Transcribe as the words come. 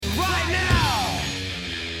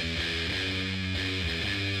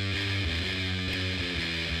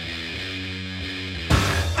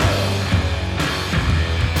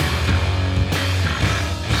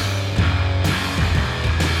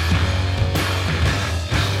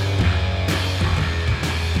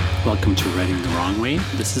Welcome to Writing the Wrong Way.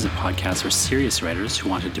 This is a podcast for serious writers who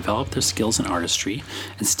want to develop their skills in artistry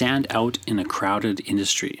and stand out in a crowded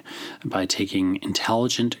industry by taking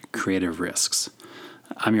intelligent, creative risks.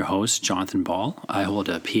 I'm your host, Jonathan Ball. I hold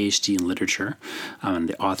a PhD in literature. I'm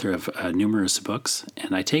the author of numerous books,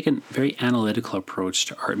 and I take a very analytical approach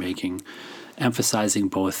to art making, emphasizing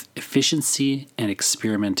both efficiency and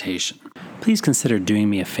experimentation. Please consider doing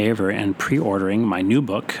me a favor and pre-ordering my new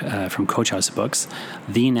book from Coach House Books,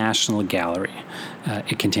 The National Gallery.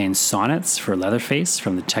 It contains sonnets for Leatherface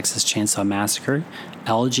from the Texas Chainsaw Massacre,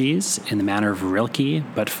 elegies in the manner of Rilke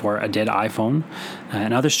but for a dead iPhone,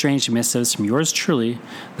 and other strange missives from yours truly,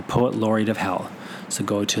 the Poet Laureate of Hell. So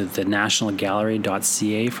go to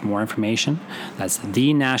thenationalgallery.ca for more information. That's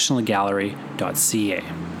thenationalgallery.ca.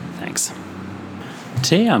 Thanks.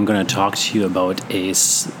 Today I'm going to talk to you about a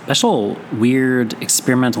special, weird,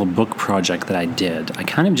 experimental book project that I did. I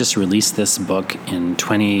kind of just released this book in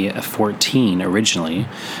 2014 originally,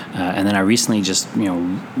 and then I recently just,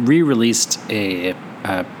 re-released a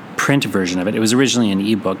print version of it. It was originally an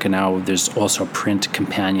ebook, and now there's also a print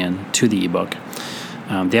companion to the ebook.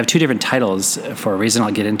 They have two different titles for a reason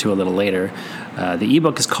I'll get into a little later. The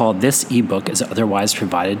ebook is called This Ebook is Otherwise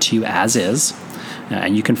Provided to You As Is.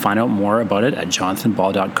 And you can find out more about it at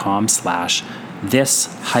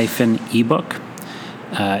jonathanball.com/this-ebook.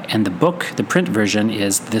 And the print version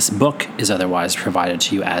is This Book is Otherwise Provided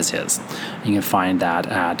to You As Is. You can find that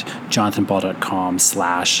at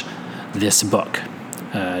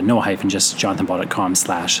jonathanball.com/thisbook. No hyphen, just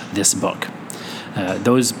jonathanball.com/thisbook.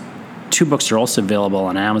 Those two books are also available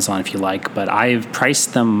on Amazon if you like, but I've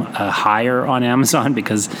priced them higher on Amazon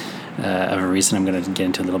because of a reason I'm going to get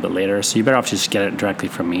into a little bit later. So you better off just get it directly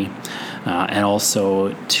from me. And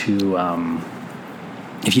also to,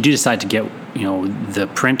 if you do decide to get, the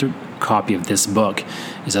print copy of this book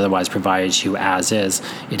is otherwise provided to you as is.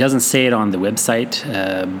 It doesn't say it on the website,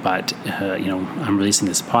 but I'm releasing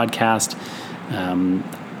this podcast.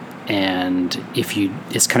 And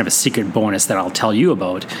it's kind of a secret bonus that I'll tell you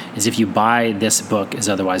about, is if you buy This Book is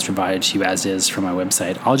Otherwise Provided to You As Is from my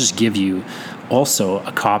website, I'll just give you also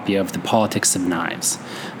a copy of The Politics of Knives.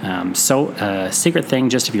 Secret thing,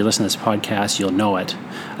 just if you listen to this podcast, you'll know it.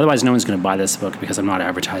 Otherwise, no one's going to buy this book because I'm not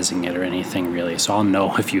advertising it or anything really. So I'll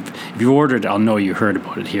know if you ordered it, I'll know you heard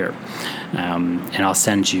about it here. And I'll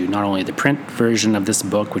send you not only the print version of this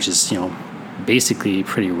book, which is, basically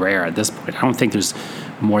pretty rare at this point. I don't think there's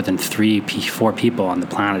more than 4 people on the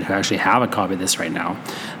planet who actually have a copy of this right now.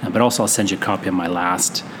 But also I'll send you a copy of my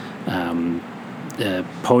last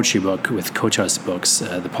poetry book with Coach House Books,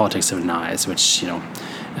 The Politics of Knives, which,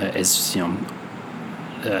 is,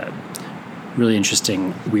 really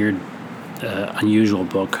interesting, weird, unusual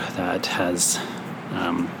book that has,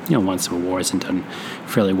 won some awards and done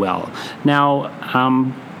fairly well. Now,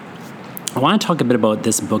 I want to talk a bit about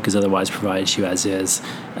This Book is Otherwise Provided to You As Is.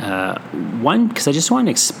 One, because I just want to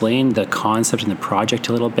explain the concept and the project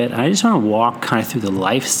a little bit. And I just want to walk kind of through the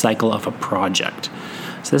life cycle of a project.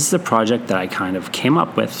 So this is a project that I kind of came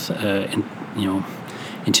up with in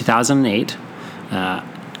 2008.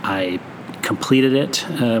 I completed it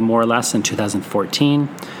more or less in 2014.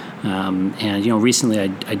 And recently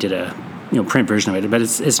I did a print version of it, but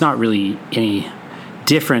it's not really any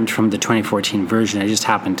different from the 2014 version. I just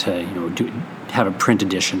happened to have a print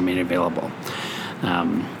edition made available.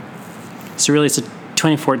 So really it's a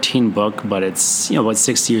 2014 book, but it's about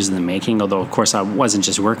 6 years in the making, although of course I wasn't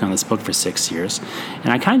just working on this book for 6 years.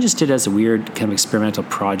 And I kind of just did it as a weird kind of experimental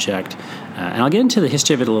project. And I'll get into the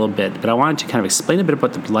history of it a little bit, but I wanted to kind of explain a bit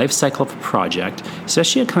about the life cycle of a project,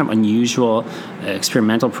 especially a kind of unusual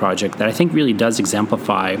experimental project that I think really does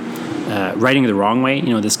exemplify writing the wrong way,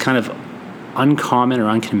 this kind of uncommon or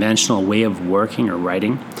unconventional way of working or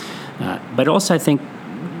writing. But also I think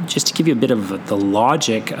just to give you a bit of the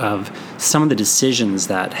logic of some of the decisions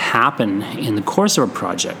that happen in the course of a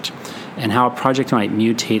project and how a project might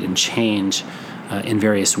mutate and change in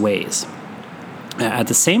various ways. At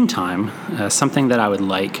the same time, something that I would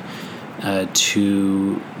like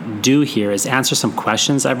to do here is answer some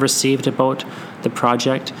questions I've received about the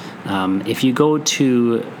project. If you go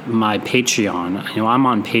to my Patreon, I'm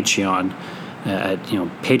on Patreon at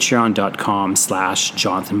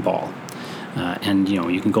patreon.com/JonathanBall. And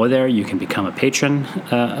you can go there, you can become a patron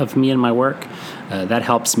of me and my work. That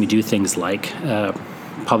helps me do things like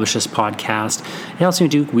publish this podcast. It helps me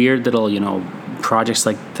do weird little projects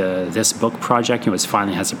like this book project. It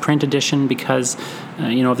finally has a print edition because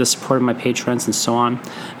of the support of my patrons and so on.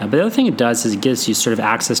 But the other thing it does is it gives you sort of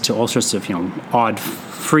access to all sorts of odd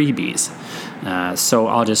freebies. So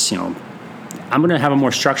I'll just I'm going to have a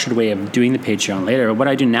more structured way of doing the Patreon later. But what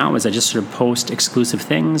I do now is I just sort of post exclusive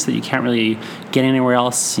things that you can't really get anywhere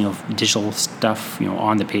else, digital stuff,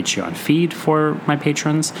 on the Patreon feed for my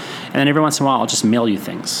patrons. And then every once in a while, I'll just mail you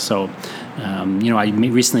things. So, I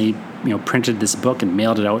recently, printed this book and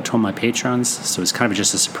mailed it out to all my patrons. So it's kind of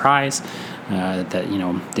just a surprise that,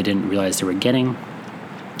 they didn't realize they were getting.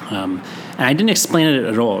 And I didn't explain it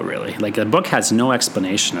at all, really. Like, the book has no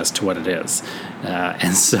explanation as to what it is.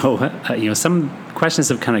 And so, some questions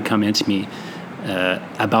have kind of come into me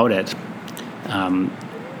about it.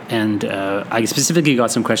 And I specifically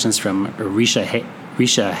got some questions from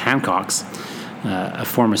Risha Hancock's, a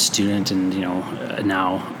former student and,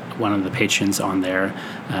 now one of the patrons on there.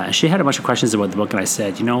 She had a bunch of questions about the book, and I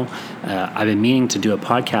said, I've been meaning to do a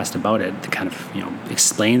podcast about it to kind of,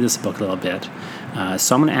 explain this book a little bit.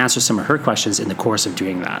 So I'm going to answer some of her questions in the course of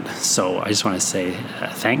doing that. So I just want to say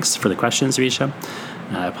thanks for the questions, Risha.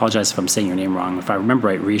 I apologize if I'm saying your name wrong. If I remember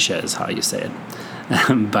right, Risha is how you say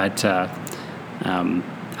it. But I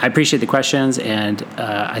appreciate the questions, and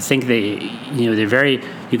I think they're very.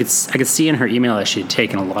 I could see in her email that she had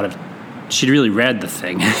taken a lot of. She'd really read the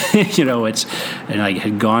thing,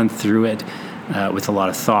 had gone through it with a lot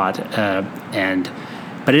of thought,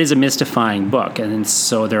 but it is a mystifying book, and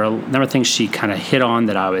so there are a number of things she kind of hit on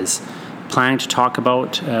that I was planning to talk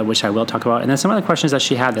about, which I will talk about, and then some other questions that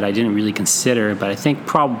she had that I didn't really consider, but I think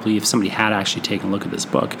probably if somebody had actually taken a look at this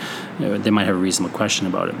book, they might have a reasonable question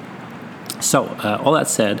about it. So, all that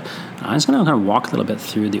said, I'm just going to kind of walk a little bit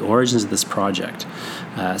through the origins of this project.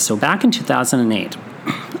 So back in 2008,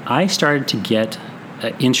 I started to get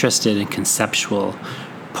interested in conceptual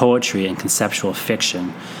poetry and conceptual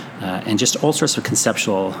fiction, and just all sorts of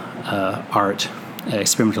conceptual art,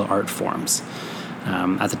 experimental art forms.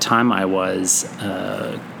 At the time, I was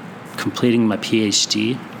completing my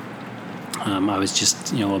PhD. I was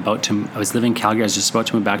just, I was living in Calgary. I was just about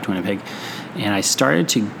to move back to Winnipeg, and I started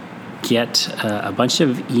to get a bunch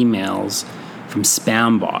of emails from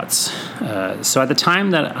spam bots. So at the time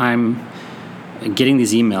that I'm getting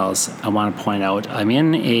these emails, I want to point out I'm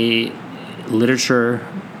in a literature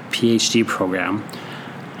PhD program.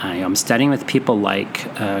 I'm studying with people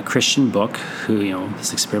like Christian Book, who,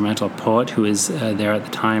 this experimental poet who is there at the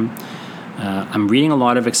time. I'm reading a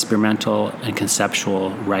lot of experimental and conceptual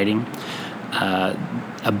writing.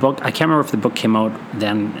 A book, I can't remember if the book came out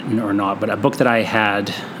then or not, but a book that I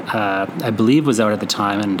had, I believe was out at the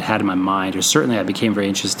time and had in my mind, or certainly I became very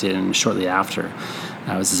interested in shortly after,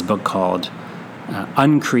 was this book called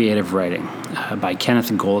Uncreative Writing by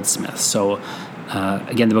Kenneth Goldsmith. So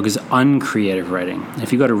again, the book is Uncreative Writing.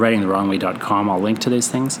 If you go to writingthewrongway.com, I'll link to these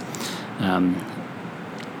things.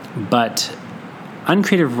 But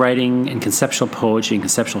uncreative writing and conceptual poetry and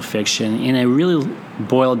conceptual fiction, in a really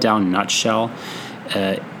boiled down nutshell,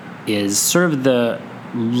 is sort of the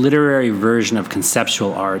literary version of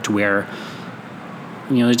conceptual art, where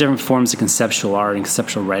there's different forms of conceptual art and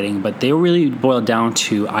conceptual writing, but they really boil down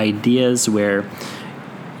to ideas where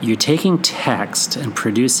you're taking text and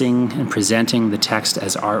producing and presenting the text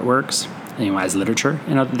as artworks, as literature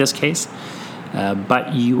in this case,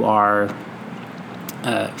 but you are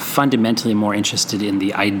fundamentally more interested in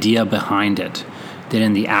the idea behind it than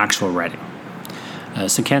in the actual writing.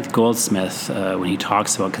 So Kenneth Goldsmith, when he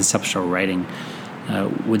talks about conceptual writing,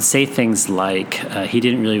 would say things like he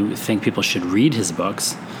didn't really think people should read his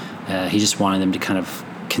books. He just wanted them to kind of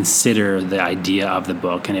consider the idea of the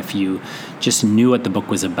book, and if you just knew what the book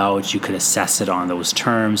was about, you could assess it on those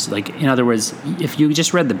terms. Like, in other words, if you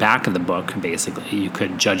just read the back of the book, basically, you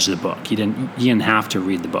could judge the book. You didn't have to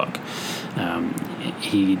read the book.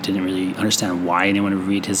 He didn't really understand why anyone would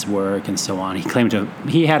read his work and so on.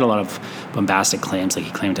 He had a lot of bombastic claims, like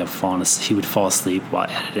he claimed to have he would fall asleep while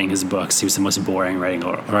editing his books. He was the most boring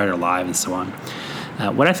writer alive and so on.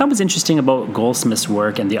 What I thought was interesting about Goldsmith's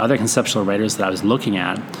work and the other conceptual writers that I was looking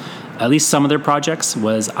at least some of their projects,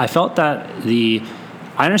 was I felt that I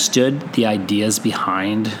understood the ideas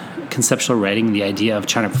behind conceptual writing, the idea of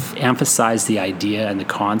trying to emphasize the idea and the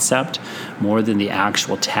concept more than the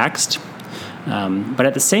actual text. But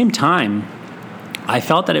at the same time, I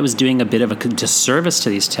felt that it was doing a bit of a disservice to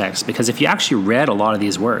these texts, because if you actually read a lot of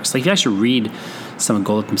these works, like if you actually read some of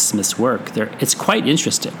Goldsmith's work, it's quite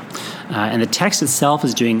interesting. And the text itself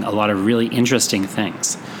is doing a lot of really interesting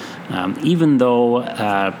things. Even though,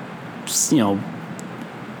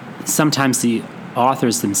 sometimes the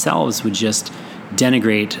authors themselves would just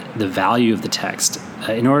denigrate the value of the text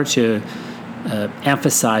in order to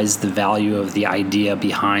emphasize the value of the idea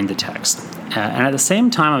behind the text. And at the same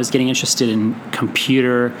time, I was getting interested in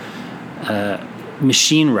computer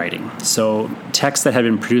machine writing, so text that had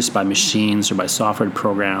been produced by machines or by software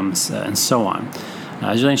programs and so on.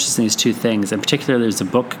 I was really interested in these two things. In particular, there's a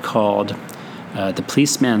book called The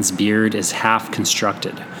Policeman's Beard is Half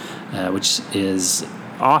Constructed, which is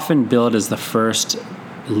often billed as the first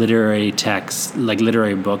literary text, like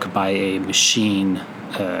literary book by a machine,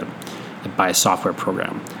 by a software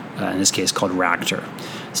program, in this case called Racter.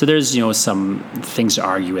 So there's some things to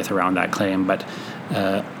argue with around that claim, but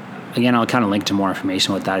again, I'll kind of link to more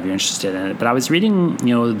information about that if you're interested in it. But I was reading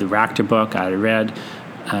the Racter book. I read,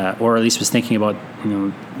 or at least was thinking about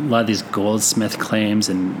a lot of these Goldsmith claims,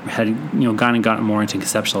 and had gotten more into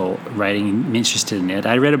conceptual writing, interested in it.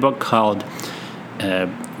 I read a book called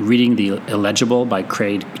Reading the Illegible by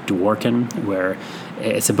Craig Dworkin, where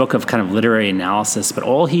it's a book of kind of literary analysis, but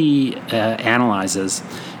all he analyzes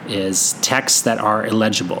is texts that are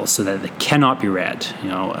illegible, so that they cannot be read.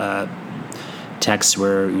 Texts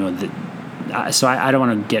where so I don't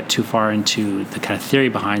want to get too far into the kind of theory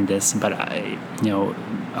behind this, but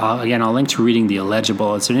I'll link to Reading the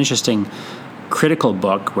Illegible. It's an interesting critical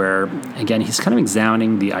book where, again, he's kind of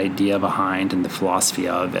examining the idea behind and the philosophy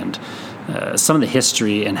of, and some of the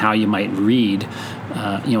history and how you might read,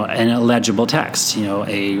 an illegible text.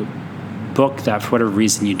 A book that, for whatever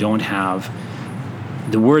reason, you don't have,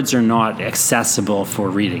 the words are not accessible for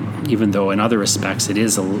reading, even though in other respects it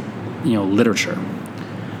is literature.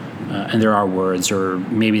 And there are words, or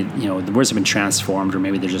maybe the words have been transformed, or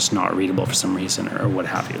maybe they're just not readable for some reason, or what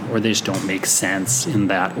have you, or they just don't make sense in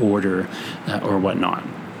that order, or whatnot.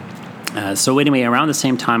 So anyway, around the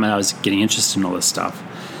same time I was getting interested in all this stuff,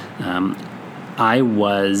 I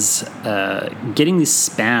was getting these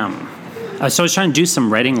spam. So I was trying to do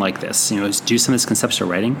some writing like this, do some of this conceptual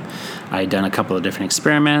writing. I had done a couple of different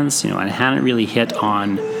experiments, and I hadn't really hit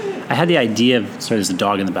on. I had the idea of, sorry, there's a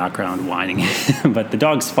dog in the background whining, but the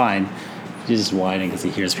dog's fine. He's just whining because he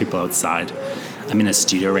hears people outside. I'm in a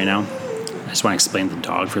studio right now. I just want to explain the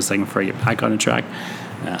dog for a second before I get back on the track.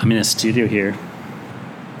 I'm in a studio here,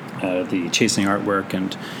 the Chasing Artwork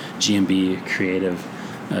and GMB Creative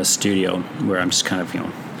studio, where I'm just kind of,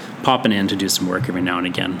 popping in to do some work every now and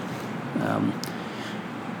again,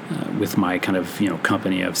 with my kind of,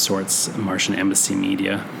 company of sorts, Martian Embassy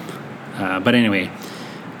Media. But anyway,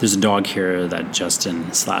 there's a dog here that Justin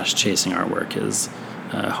 / Chasing Artwork is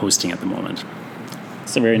hosting at the moment.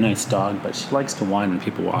 It's a very nice dog, but she likes to whine when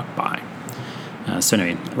people walk by. So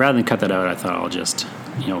anyway, rather than cut that out, I thought I'll just,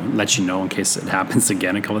 let you know in case it happens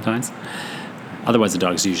again a couple of times. Otherwise, the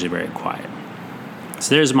dog's usually very quiet.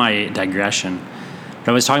 So there's my digression. But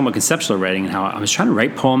I was talking about conceptual writing and how I was trying to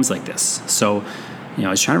write poems like this. So, I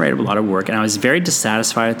was trying to write a lot of work, and I was very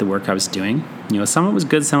dissatisfied with the work I was doing. Some of it was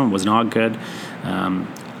good, some of it was not good.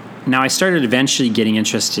 Now, I started eventually getting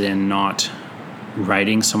interested in not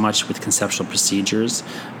writing so much with conceptual procedures,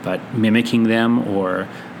 but mimicking them, or,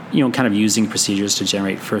 kind of using procedures to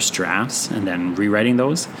generate first drafts and then rewriting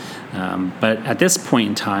those. But at this point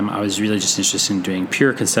in time, I was really just interested in doing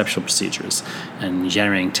pure conceptual procedures and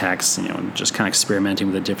generating text, just kind of experimenting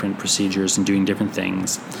with the different procedures and doing different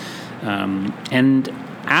things. And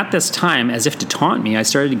at this time, as if to taunt me, I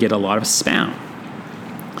started to get a lot of spam.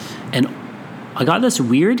 And I got this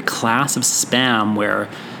weird class of spam where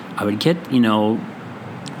I would get,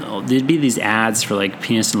 there'd be these ads for like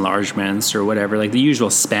penis enlargements or whatever, like the usual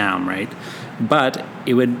spam, right? But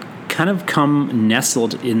it would kind of come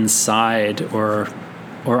nestled inside, or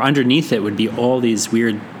underneath it would be all these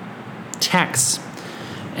weird texts.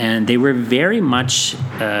 And they were very much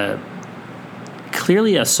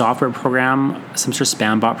clearly a software program, some sort of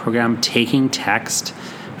spam bot program, taking text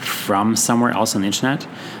from somewhere else on the internet.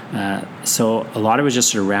 So a lot of it was just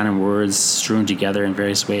sort of random words strewn together in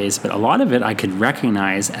various ways, but a lot of it I could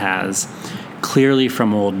recognize as clearly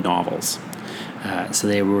from old novels. So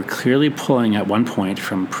they were clearly pulling at one point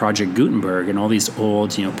from Project Gutenberg and all these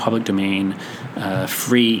old, public domain,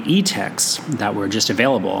 free e-texts that were just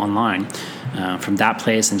available online. From that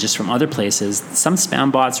place and just from other places, some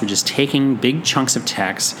spam bots were just taking big chunks of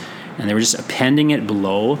text and they were just appending it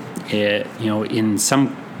below it, in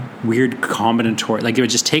some weird combinatory, like they would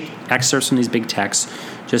just take excerpts from these big texts,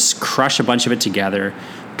 just crush a bunch of it together,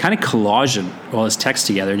 kind of collage all this text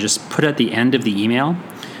together, and just put it at the end of the email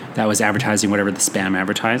that was advertising whatever the spam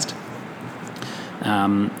advertised.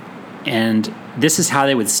 And this is how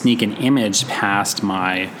they would sneak an image past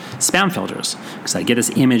my spam filters, because I get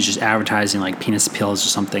this image just advertising like penis pills or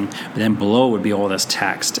something, but then below would be all this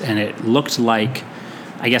text, and it looked like,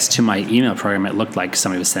 I guess to my email program, it looked like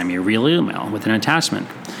somebody was sending me a real email with an attachment.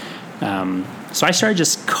 So I started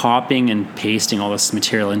just copying and pasting all this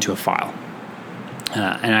material into a file.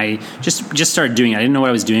 And I just started doing it. I didn't know what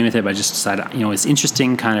I was doing with it, but I just decided, it's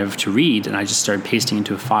interesting kind of to read, and I just started pasting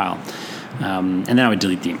into a file. And then I would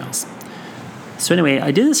delete the emails. So anyway,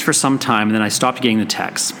 I did this for some time, and then I stopped getting the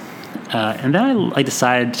texts. And then I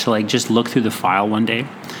decided to just look through the file one day.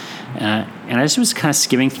 And I just was kind of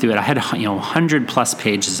skimming through it. I had 100 plus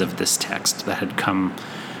pages of this text that had come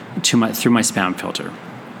through my spam filter.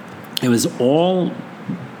 It was all,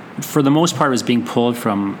 for the most part, it was being pulled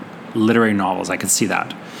from literary novels. I could see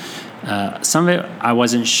that. Some of it I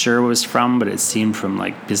wasn't sure what it was from, but it seemed from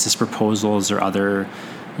business proposals or other,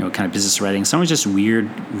 kind of business writing. Some was just weird,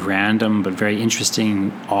 random, but very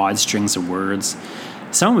interesting, odd strings of words.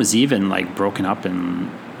 Some was even broken up in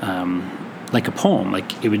like a poem.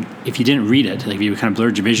 It would, if you didn't read it, if you kind of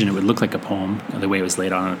blurred your vision, it would look like a poem the way it was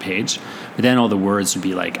laid out on a page. But then all the words would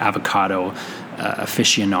be avocado,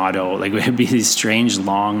 aficionado. It would be these strange,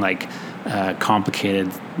 long,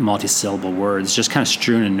 complicated multi-syllable words, just kind of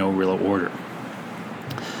strewn in no real order.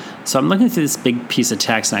 So I'm looking through this big piece of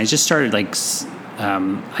text, and I just started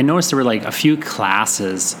I noticed there were a few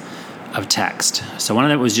classes of text. So one of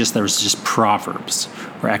them was there was just proverbs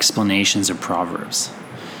or explanations of proverbs.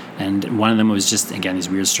 And one of them was just, again, these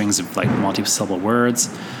weird strings of multi-syllable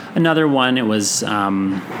words. Another one, it was,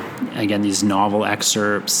 again, these novel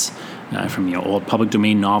excerpts from old public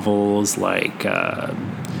domain novels like The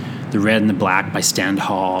Red and the Black by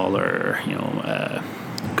Stendhal, or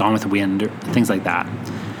Gone with the Wind, or things like that.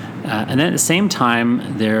 And then at the same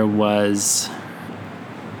time, there was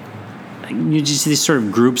you just see these sort of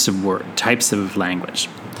groups of types of language.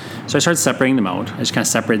 So I started separating them out. I just kind of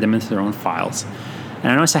separated them into their own files.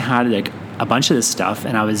 And I noticed I had a bunch of this stuff,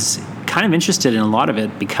 and I was kind of interested in a lot of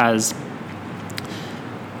it because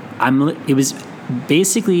it was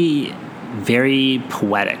basically very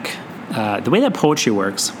poetic. The way that poetry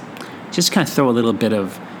works, just kind of throw a little bit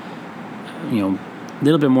of, a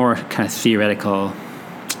little bit more kind of theoretical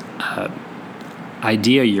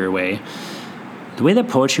idea your way. The way that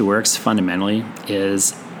poetry works fundamentally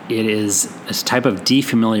is it is a type of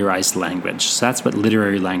defamiliarized language. So that's what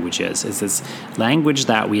literary language is. It's this language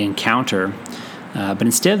that we encounter, but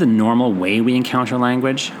instead of the normal way we encounter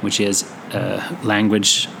language, which is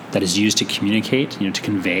language that is used to communicate, to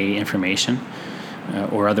convey information,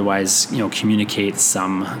 or otherwise, communicate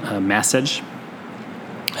some message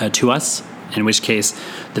to us, in which case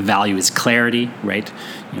the value is clarity, right?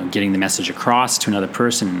 Getting the message across to another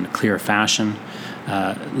person in a clear fashion.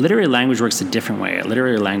 Literary language works a different way.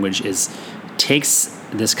 Literary language takes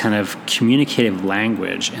this kind of communicative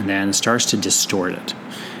language and then starts to distort it.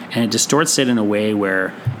 And it distorts it in a way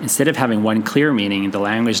where instead of having one clear meaning, the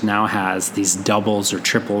language now has these doubles or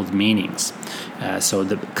tripled meanings. So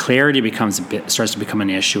the clarity starts to become an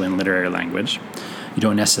issue in literary language. You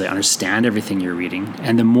don't necessarily understand everything you're reading.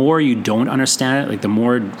 And the more you don't understand it, the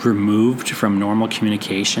more removed from normal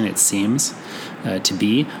communication it seems to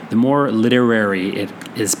be, the more literary it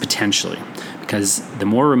is potentially. Because the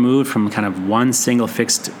more removed from kind of one single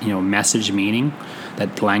fixed, message meaning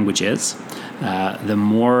that the language is, the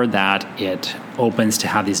more that it opens to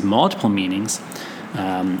have these multiple meanings.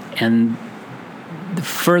 And the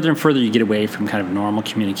further and further you get away from kind of normal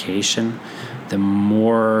communication, the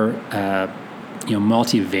more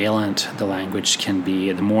multivalent the language can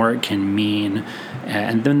be, the more it can mean,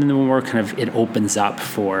 and then the more kind of it opens up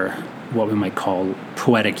for what we might call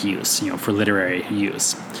poetic use, for literary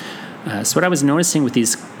use. So what I was noticing with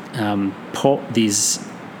these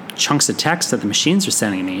chunks of text that the machines were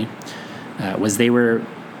sending me was they were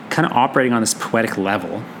kind of operating on this poetic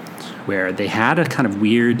level where they had a kind of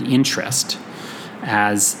weird interest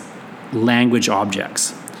as language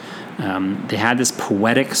objects. They had this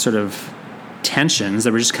poetic sort of tensions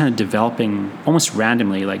that were just kind of developing almost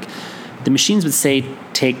randomly. The machines would say,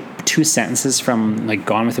 take two sentences from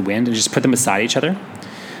Gone with the Wind and just put them beside each other.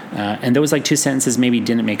 And those two sentences maybe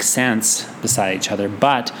didn't make sense beside each other,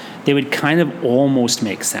 but they would kind of almost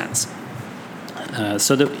make sense.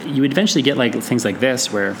 So that you would eventually get things like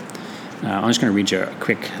this where I'm just going to read you a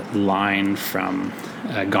quick line from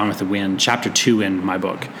Gone with the Wind, chapter 2 in my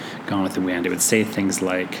book, Gone with the Wind. It would say things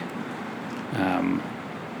like,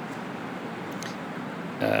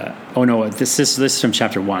 this is from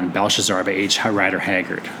chapter 1, Belshazzar by H. Rider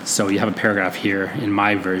Haggard. So you have a paragraph here in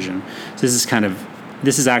my version. So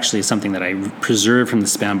this is actually something that I preserved from the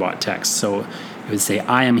Spambot text. So it would say,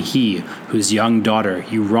 I am he whose young daughter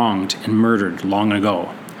you wronged and murdered long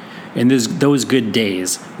ago. In those good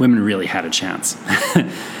days, women really had a chance.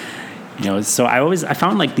 So I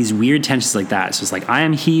found these weird tensions like that. So it's I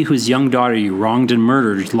am he whose young daughter you wronged and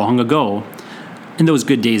murdered long ago. In those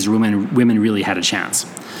good days, women really had a chance.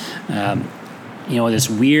 This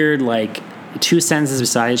weird two sentences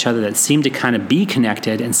beside each other that seemed to kind of be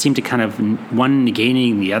connected and seemed to kind of one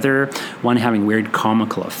negating the other, one having weird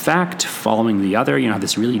comical effect following the other.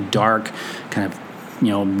 This really dark kind of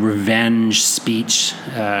revenge speech,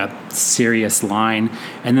 serious line,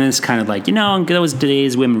 and then it's kind of like, in those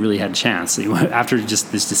days women really had a chance. After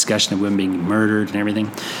just this discussion of women being murdered and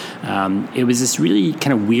everything, it was this really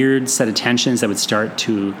kind of weird set of tensions that would start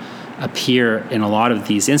to appear in a lot of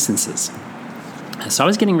these instances. So I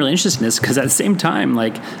was getting really interested in this because at the same time,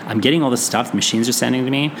 I'm getting all this stuff the machines are sending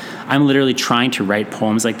to me. I'm literally trying to write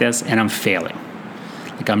poems like this, and I'm failing.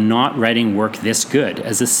 I'm not writing work this good.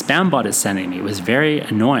 As the spam bot is sending me, it was very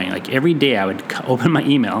annoying. Every day I would open my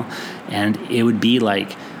email, and it would be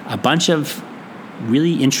a bunch of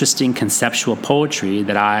really interesting conceptual poetry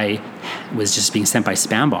that I was just being sent by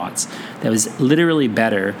spam bots that was literally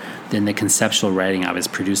better than the conceptual writing I was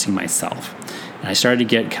producing myself. And I started to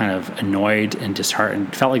get kind of annoyed and disheartened.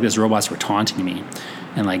 It felt like those robots were taunting me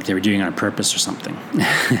and they were doing it on purpose or something.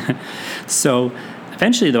 So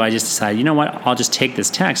eventually, though, I just decided, I'll just take this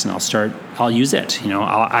text and I'll use it.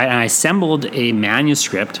 I assembled a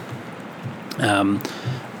manuscript,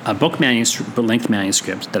 a book manuscript, length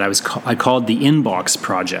manuscript that I called the Inbox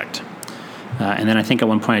Project. And then I think at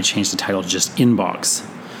one point I changed the title to just Inbox,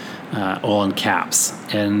 all in caps.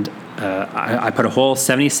 And I put a whole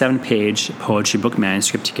 77-page poetry book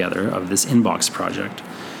manuscript together of this Inbox Project.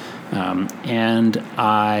 And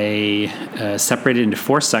I separated into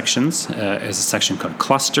 4 sections. There's a section called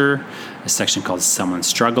Cluster, a section called Someone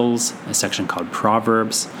Struggles, a section called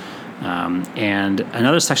Proverbs, and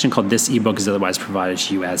another section called This ebook is otherwise provided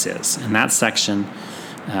to you as is. And that section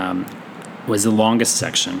was the longest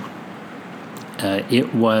section.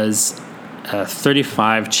 It was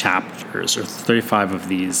 35 chapters, or 35 of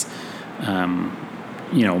these,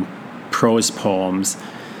 prose poems.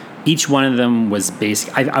 Each one of them was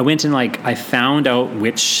basic. I went and I found out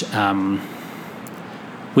which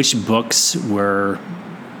books were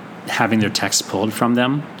having their text pulled from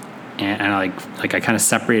them, and I kind of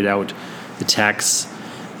separated out the texts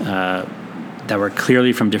that were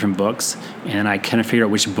clearly from different books, and I kind of figured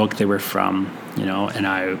out which book they were from, and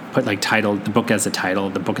I put title, the book as the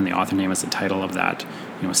title, the book and the author name as the title of that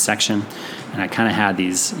section, and I kind of had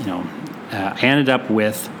these I ended up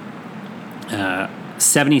with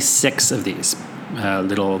 76 of these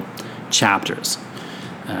little chapters,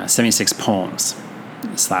 76 poems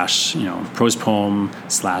 / prose poem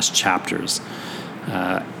 / chapters,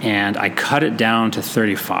 and I cut it down to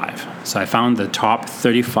 35. So I found the top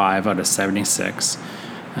 35 out of 76,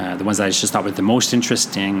 the ones that I just thought were the most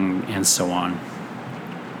interesting, and so on.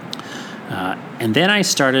 And then I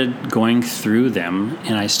started going through them,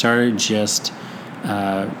 and I started just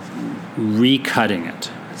recutting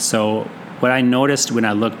it. So what I noticed when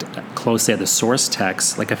I looked closely at the source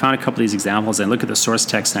text, I found a couple of these examples, and I look at the source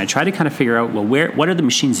text, and I try to kind of figure out, what are the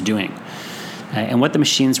machines doing? And what the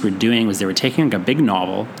machines were doing was they were taking a big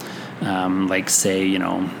novel, say,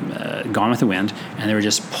 Gone with the Wind, and they were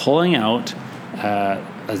just pulling out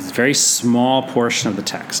a very small portion of the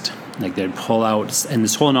text. They'd pull out, in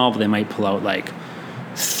this whole novel, they might pull out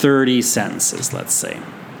 30 sentences, let's say.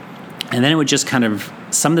 And then it would just kind of,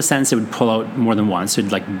 some of the sentences it would pull out more than once. So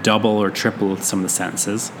it'd double or triple some of the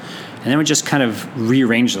sentences. And then it would just kind of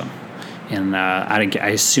rearrange them in, I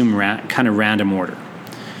assume, kind of random order.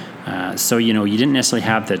 So, you didn't necessarily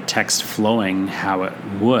have the text flowing how it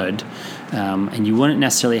would. And you wouldn't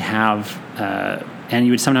necessarily have, and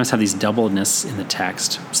you would sometimes have these doubledness in the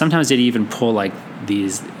text. Sometimes they'd even pull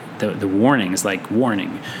these, the warnings,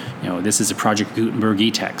 warning, this is a Project Gutenberg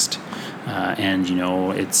e-text. And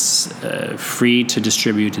it's free to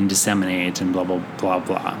distribute and disseminate and blah, blah, blah,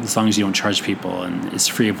 blah, as long as you don't charge people, and it's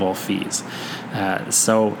free of all fees.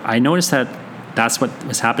 So I noticed that that's what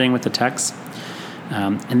was happening with the text.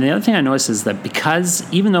 And the other thing I noticed is that because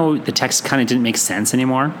even though the text kind of didn't make sense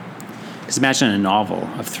anymore, because imagine a novel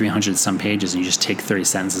of 300 some pages and you just take 30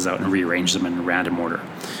 sentences out and rearrange them in a random order.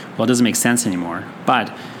 Well, it doesn't make sense anymore,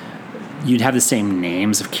 but you'd have the same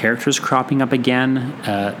names of characters cropping up again.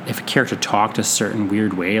 If a character talked a certain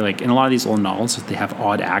weird way, in a lot of these old novels, they have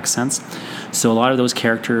odd accents. So a lot of those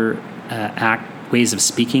character ways of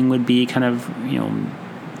speaking would be kind of,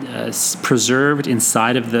 preserved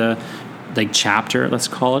inside of the chapter, let's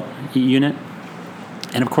call it, unit.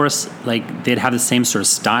 And of course, they'd have the same sort of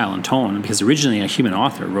style and tone, because originally a human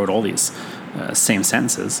author wrote all these same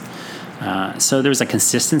sentences. So there was a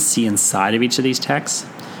consistency inside of each of these texts.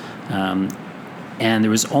 And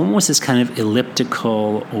there was almost this kind of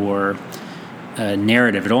elliptical or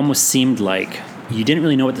narrative. It almost seemed like you didn't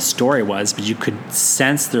really know what the story was, but you could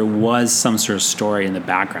sense there was some sort of story in the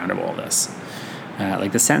background of all this.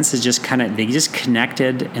 Like the sentences they just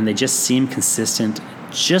connected, and they just seemed consistent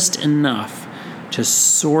just enough to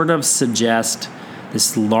sort of suggest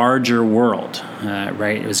this larger world,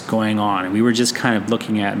 right? It was going on. And we were just kind of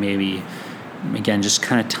looking at maybe, again, just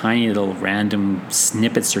kind of tiny little random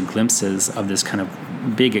snippets or glimpses of this kind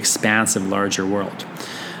of big, expansive, larger world.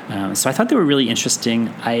 So I thought they were really interesting.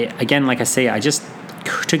 I just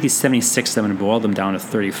took these 76 of them and boiled them down to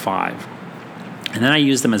 35. And then I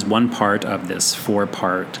used them as one part of this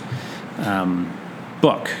 4-part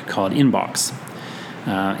book called Inbox.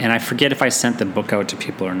 And I forget if I sent the book out to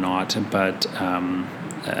people or not, but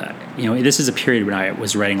this is a period when I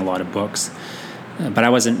was writing a lot of books, but I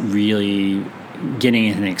wasn't really getting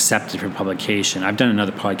anything accepted for publication. I've done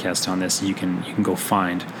another podcast on this. You can go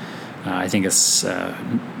find. I think it's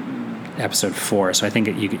episode 4. So I think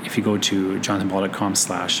if you go to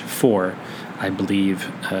jonathanball.com/4, I believe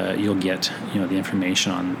you'll get the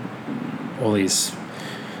information on all these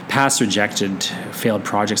past rejected, failed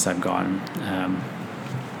projects I've gotten.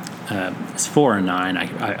 It's 4 or 9.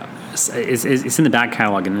 It's in the back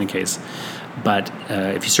catalog in any case. But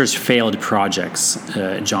if you search failed projects,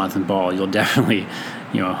 Jonathan Ball, you'll definitely,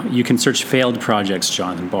 you can search failed projects,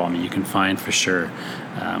 Jonathan Ball. I mean, you can find for sure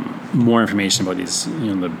more information about these,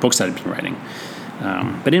 the books that I've been writing.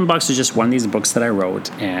 But Inbox is just one of these books that I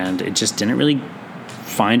wrote, and it just didn't really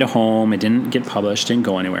find a home. It didn't get published, didn't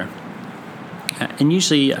go anywhere. And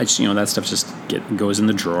usually, that stuff just goes in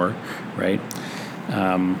the drawer, right?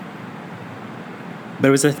 But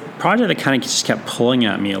it was a project that kind of just kept pulling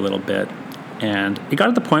at me a little bit. And it got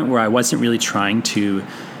to the point where I wasn't really trying to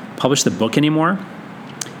publish the book anymore,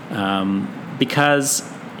 because,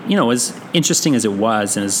 as interesting as it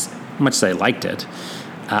was and as much as I liked it,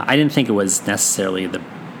 I didn't think it was necessarily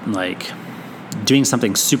doing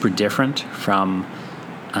something super different from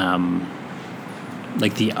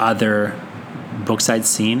the other books I'd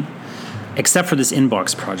seen, except for this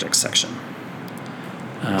Inbox project section.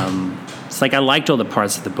 It's I liked all the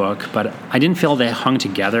parts of the book, but I didn't feel they hung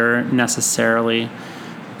together necessarily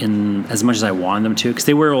in as much as I wanted them to, because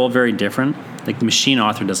they were all very different. The machine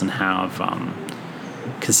author doesn't have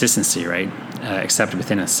consistency, right? Except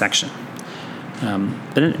within a section.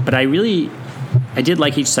 But I did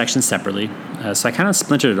like each section separately, so I kind of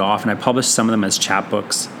splintered it off, and I published some of them as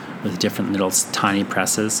chapbooks with different little tiny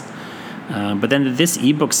presses. But then this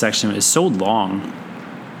ebook section is so long,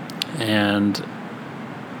 and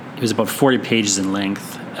it was about 40 pages in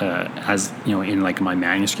length, in my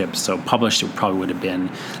manuscript. So published, it probably would have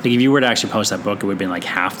been, if you were to actually publish that book, it would have been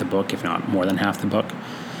half the book, if not more than half the book.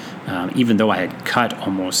 Even though I had cut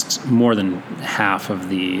almost more than half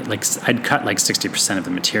of I'd cut 60% of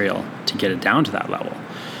the material to get it down to that level.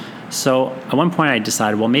 So at one point I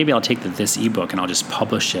decided, well, maybe I'll take this ebook and I'll just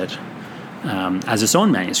publish it as its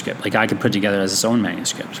own manuscript. I could put it together as its own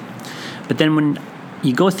manuscript. But then when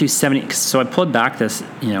you go through 70, so I pulled back this,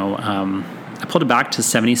 I pulled it back to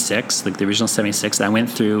 76, the original 76, and I went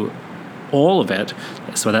through all of it.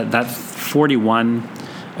 So that 41,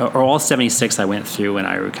 or all 76 I went through, and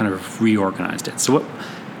I kind of reorganized it. So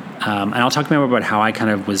and I'll talk more about how I kind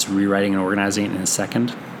of was rewriting and organizing it in a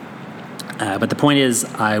second. But the point is,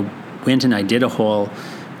 I went and I did a whole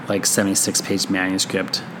 76-page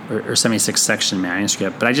manuscript, or 76 section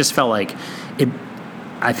manuscript, but I just felt like it.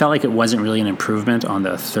 I felt like it wasn't really an improvement on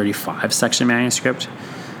the 35 section manuscript.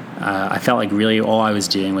 I felt like really all I was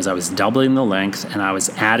doing was I was doubling the length, and I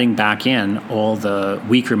was adding back in all the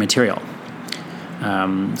weaker material.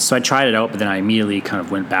 So I tried it out, but then I immediately kind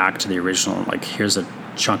of went back to the original, here's a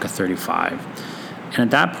chunk of 35. And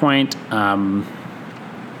at that point,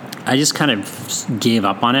 I just kind of gave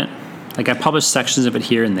up on it. I published sections of it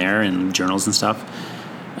here and there in journals and stuff.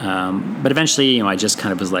 But eventually, I just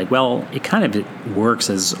kind of was it works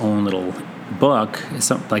as its own little book.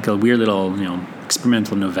 It's like a weird little,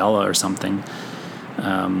 experimental novella or something.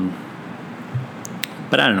 But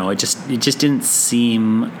I don't know. It just didn't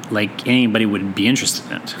seem like anybody would be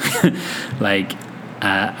interested in it.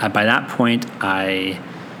 By that point, I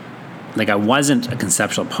wasn't a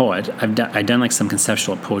conceptual poet. I'd done some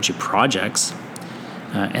conceptual poetry projects.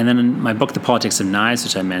 And then in my book, The Politics of Knives,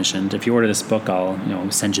 which I mentioned, if you order this book, I'll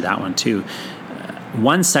send you that one too.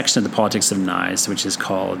 One section of The Politics of Knives, which is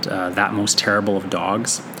called That Most Terrible of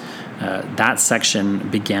Dogs, that section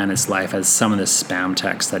began its life as some of the spam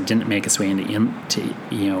text that didn't make its way into the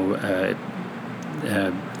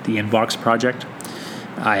Inbox project.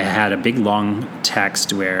 I had a big long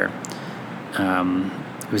text where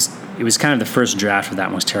it was kind of the first draft of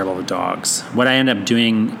That Most Terrible of Dogs. What I ended up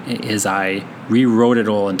doing is I rewrote it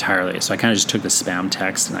all entirely. So I kind of just took the spam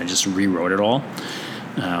text and I just rewrote it all,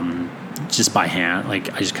 just by hand. I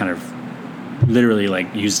just kind of literally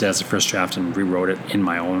like used it as a first draft and rewrote it in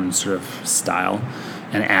my own sort of style,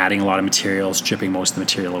 and adding a lot of material, stripping most of the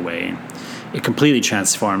material away. It completely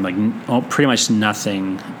transformed. Like pretty much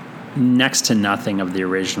nothing, next to nothing of the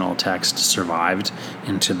original text survived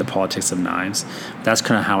into The Politics of Knives. That's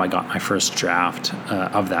kind of how I got my first draft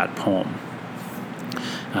of that poem.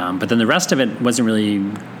 But then the rest of it wasn't really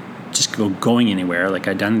just going anywhere. Like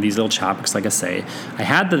I'd done these little chapbooks, like I say. I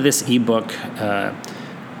had this ebook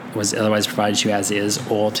was otherwise provided to you as is,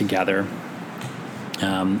 all together.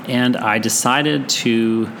 And I decided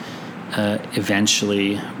to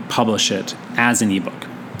eventually publish it as an ebook.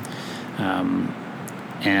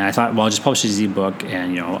 And I thought, well, I'll just publish this ebook,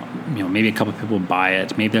 and maybe a couple of people would buy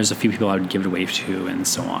it. Maybe there's a few people I would give it away to, and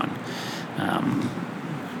so on.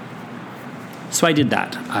 So I did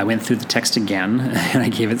that. I went through the text again, and I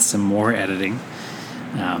gave it some more editing.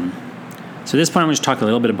 So at this point, I'm going to talk a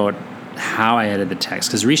little bit about how I edited the text,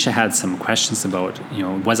 because Risha had some questions about,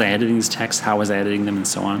 was I editing these texts? How was I editing them, and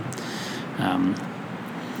so on.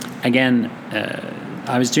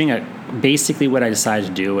 I was doing basically what I decided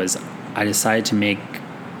to do was I decided to make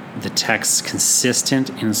the text consistent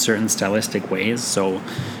in certain stylistic ways. So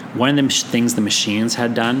one of the things the machines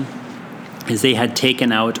had done is they had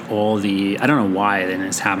taken out all the, I don't know why, and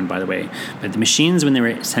this happened, by the way, but the machines, when they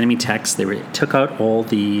were sending me text, took out all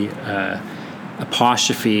the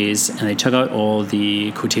apostrophes, and they took out all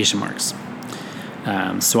the quotation marks.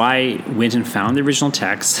 So I went and found the original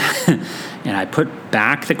text, and I put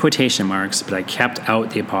back the quotation marks, but I kept out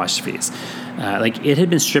the apostrophes. It had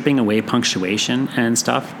been stripping away punctuation and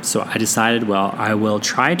stuff, so I decided, well, I will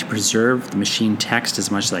try to preserve the machine text as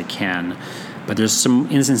much as I can, but there's some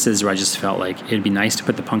instances where I just felt like it'd be nice to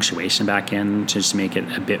put the punctuation back in to just make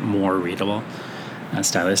it a bit more readable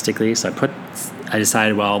stylistically. So I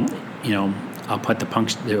decided, well, I'll put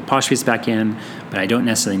the apostrophes back in, but I don't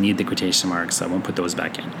necessarily need the quotation marks, so I won't put those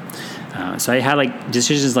back in. So I had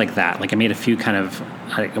decisions like that. I made a few kind of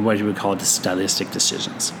what you would call it, stylistic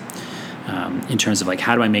decisions in terms of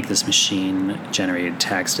how do I make this machine-generated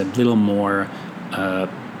text a little more,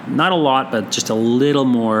 not a lot, but just a little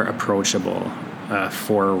more approachable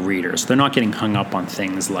for readers. They're not getting hung up on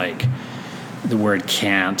things like the word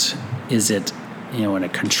can't. Is it in a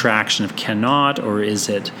contraction of cannot, or is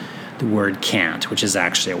it the word can't, which is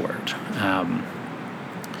actually a word.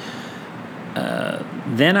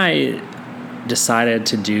 Then I decided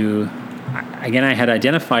to do, again, I had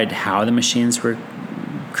identified how the machines were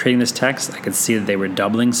creating this text. I could see that they were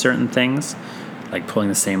doubling certain things, like pulling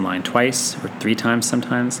the same line twice or 3 times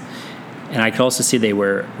sometimes. And I could also see they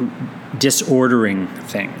were disordering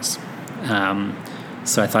things.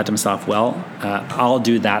 So I thought to myself, well, I'll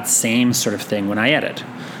do that same sort of thing when I edit.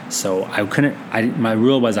 So my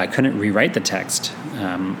rule was I couldn't rewrite the text,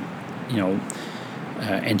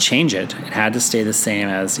 and change it. It had to stay the same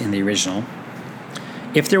as in the original.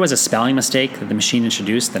 If there was a spelling mistake that the machine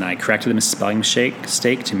introduced, then I corrected the spelling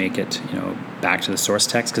mistake to make it, back to the source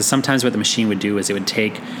text. Because sometimes what the machine would do is it would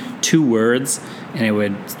take 2 words and it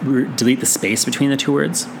would delete the space between the 2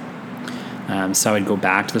 words. So I would go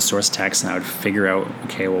back to the source text and I would figure out,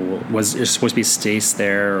 okay, well, was there supposed to be space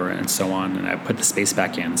there, and so on, and I put the space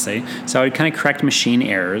back in, say. So I would kind of correct machine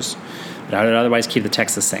errors, but I would otherwise keep the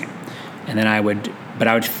text the same. And then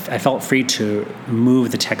I felt free to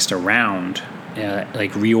move the text around,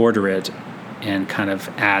 reorder it, and kind of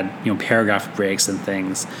add, paragraph breaks and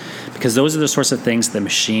things, because those are the sorts of things the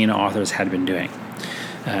machine authors had been doing.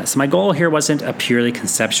 So my goal here wasn't a purely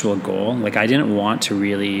conceptual goal. I didn't want to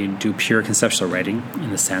really do pure conceptual writing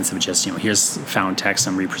in the sense of just, here's found text,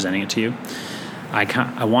 I'm representing it to you.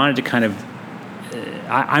 I wanted to kind of,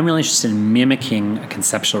 I'm really interested in mimicking a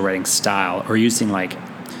conceptual writing style, or using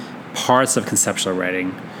parts of conceptual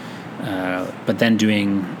writing, but then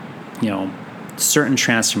doing, certain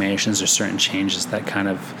transformations or certain changes that kind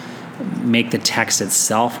of make the text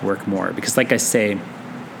itself work more. Because like I say,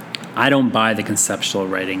 I don't buy the conceptual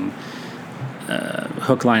writing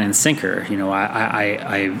hook, line, and sinker.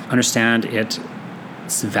 I understand its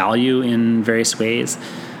value in various ways.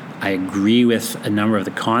 I agree with a number of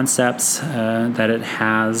the concepts that it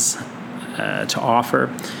has to offer,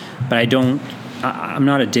 but I'm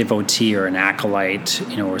not a devotee or an acolyte,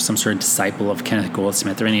 or some sort of disciple of Kenneth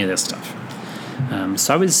Goldsmith or any of this stuff.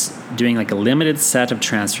 So I was doing a limited set of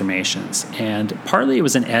transformations, and partly it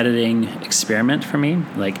was an editing experiment for me.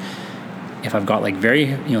 If I've got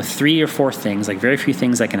very 3 or 4 things, very few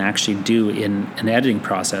things I can actually do in an editing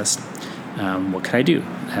process, what could I do?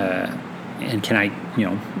 And can I,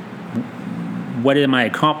 what am I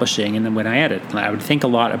accomplishing? And then when I edit, I would think a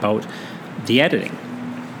lot about the editing.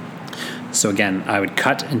 So again, I would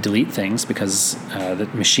cut and delete things because the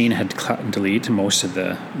machine had cut and delete most of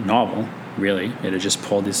the novel, really. It had just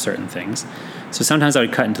pulled these certain things. So sometimes I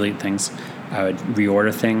would cut and delete things. I would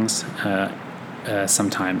reorder things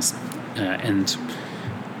sometimes. And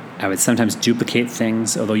I would sometimes duplicate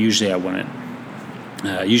things, although usually I wouldn't.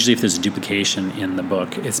 Usually if there's a duplication in the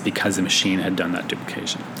book, it's because the machine had done that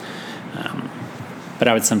duplication. But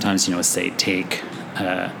I would sometimes, say take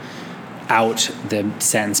out the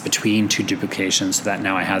sentence between two duplications so that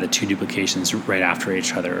now I have the two duplications right after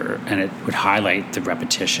each other, and it would highlight the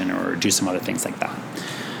repetition or do some other things like that.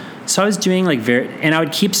 So I was doing and I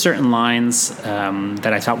would keep certain lines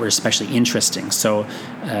that I thought were especially interesting. So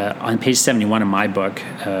on page 71 of my book,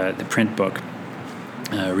 the print book,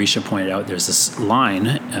 Risha pointed out there's this line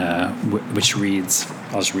which reads,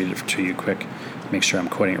 I'll just read it to you quick, make sure I'm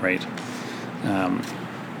quoting it right.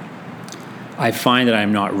 I find that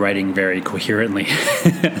I'm not writing very coherently.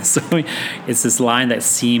 So it's this line that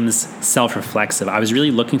seems self-reflexive. I was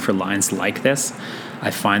really looking for lines like this.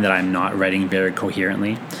 I find that I'm not writing very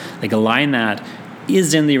coherently. Like a line that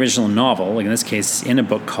is in the original novel, like in this case, in a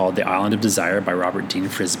book called The Island of Desire by Robert Dean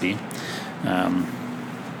Frisby. The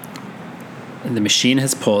machine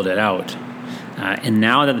has pulled it out. And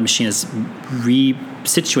now that the machine has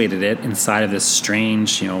resituated it inside of this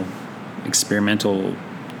strange, experimental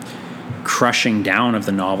crushing down of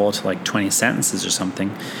the novel to 20 sentences or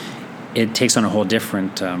something, it takes on a whole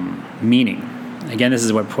different meaning. Again, this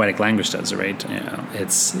is what poetic language does, right?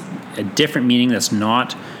 It's a different meaning that's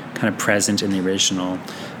not kind of present in the original,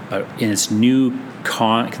 but in its new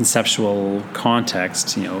conceptual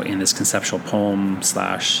context, in this conceptual poem /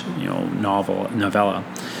 novella,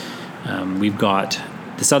 we've got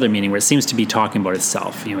this other meaning where it seems to be talking about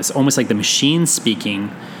itself. It's almost like the machine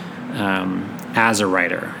speaking as a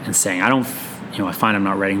writer and saying, I find I'm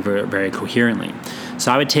not writing very, very coherently.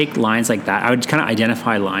 So I would take lines like that. I would kind of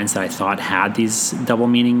identify lines that I thought had these double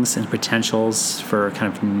meanings and potentials for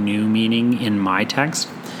kind of new meaning in my text.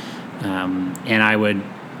 And I would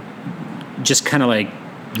just kind of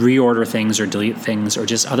reorder things or delete things or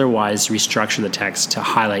just otherwise restructure the text to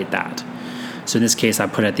highlight that. So in this case, I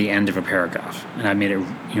put it at the end of a paragraph, and I made it,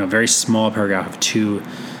 a very small paragraph of 2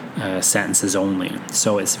 sentences only.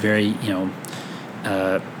 So it's very,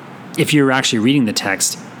 if you're actually reading the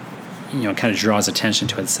text, it kind of draws attention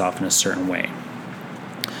to itself in a certain way.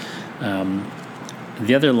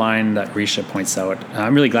 The other line that Risha points out,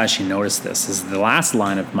 I'm really glad she noticed this, is the last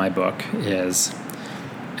line of my book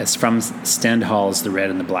it's from Stendhal's The Red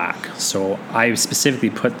and the Black. So I specifically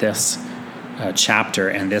put this chapter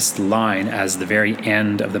and this line as the very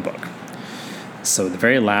end of the book. So the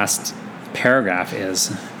very last paragraph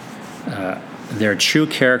is, their true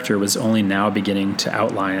character was only now beginning to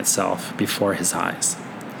outline itself before his eyes.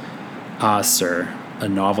 Ah, sir, a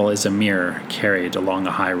novel is a mirror carried along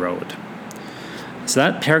a high road. So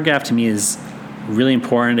that paragraph to me is really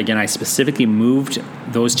important. Again, I specifically moved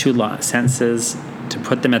those 2 sentences to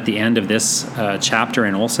put them at the end of this chapter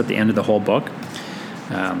and also at the end of the whole book.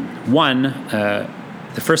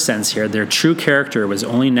 The first sentence here, their true character was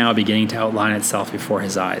only now beginning to outline itself before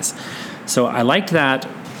his eyes. So I liked that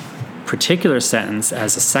particular sentence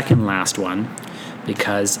as the second last one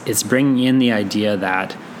because it's bringing in the idea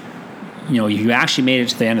that you actually made it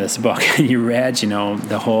to the end of this book and you read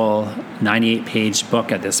the whole 98-page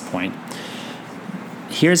book at this point.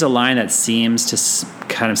 Here's a line that seems to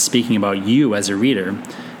kind of speaking about you as a reader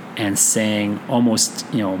and saying almost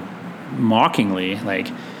mockingly,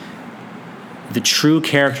 the true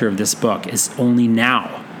character of this book is only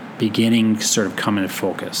now beginning to sort of come into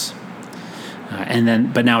focus.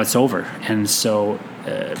 But now it's over. And so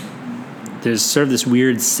there's sort of this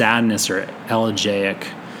weird sadness or elegiac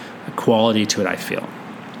quality to it, I feel.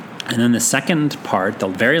 And then the second part, the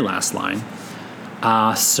very last line,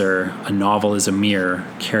 ah, sir, a novel is a mirror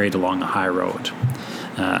carried along a high road.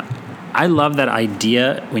 I love that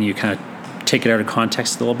idea when you kind of take it out of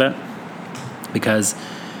context a little bit because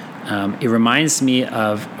it reminds me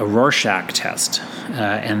of a Rorschach test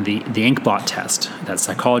and the inkblot test that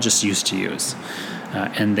psychologists used to use.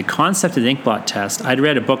 And the concept of the inkblot test, I'd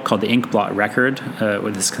read a book called The Inkblot Record,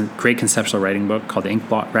 with this great conceptual writing book called The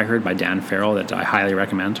Inkblot Record by Dan Farrell that I highly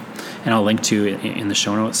recommend. And I'll link to in the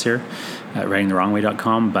show notes here at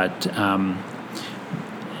writingtherwrongway.com. But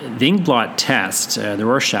the inkblot test, the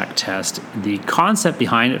Rorschach test, the concept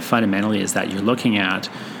behind it fundamentally is that you're looking at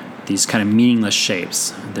these kind of meaningless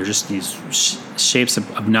shapes. They're just these shapes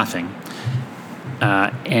of nothing.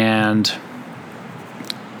 And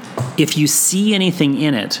if you see anything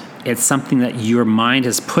in it, it's something that your mind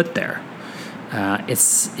has put there.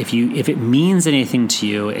 if it means anything to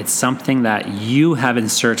you, it's something that you have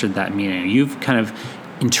inserted that meaning. You've kind of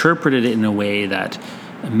interpreted it in a way that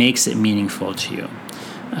makes it meaningful to you.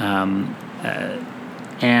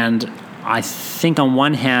 And I think on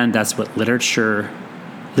one hand, that's what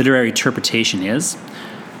literary interpretation is.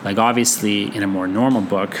 Like obviously in a more normal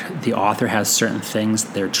book, the author has certain things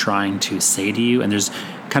they're trying to say to you, and there's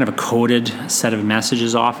kind of a coded set of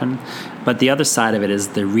messages often. But the other side of it is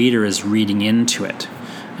the reader is reading into it.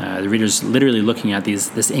 The reader's literally looking at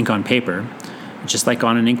this ink on paper, just like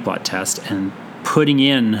on an inkblot test, and putting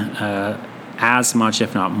in as much,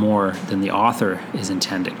 if not more, than the author is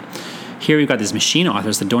intending. Here we've got these machine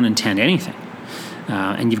authors that don't intend anything.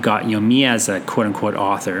 And you've got me as a quote-unquote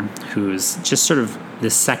author who's just sort of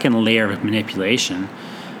this second layer of manipulation,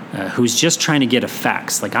 who's just trying to get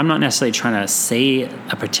effects. Like I'm not necessarily trying to say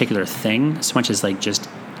a particular thing so much as like just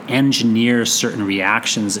engineer certain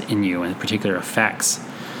reactions in you and particular effects.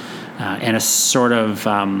 And a sort of,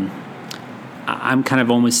 I'm kind of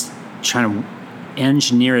almost trying to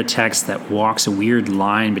engineer a text that walks a weird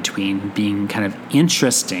line between being kind of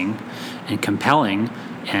interesting and compelling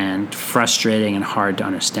and frustrating and hard to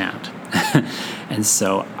understand. And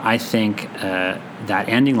so I think that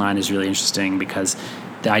ending line is really interesting because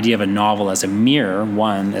the idea of a novel as a mirror,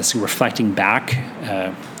 one that's reflecting back,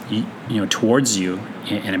 towards you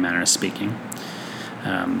in a manner of speaking.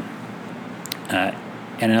 And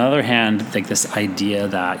on the other hand, like this idea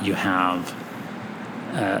that you have,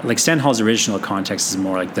 like Stendhal's original context is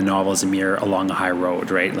more like the novel as a mirror along a high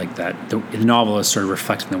road, right? Like that the novel is sort of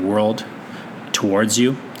reflecting the world towards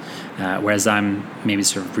you, whereas I'm maybe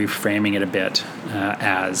sort of reframing it a bit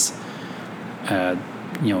as,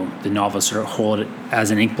 the novel sort of hold it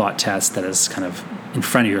as an inkblot test that is kind of in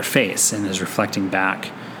front of your face and is reflecting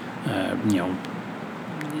back,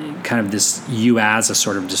 kind of this you as a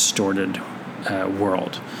sort of distorted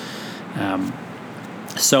world.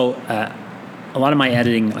 So a lot of my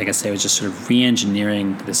editing, like I say, was just sort of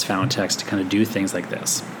re-engineering this found text to kind of do things like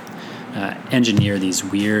this. Engineer these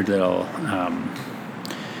weird little,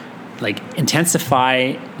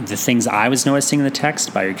 intensify the things I was noticing in the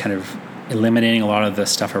text by kind of eliminating a lot of the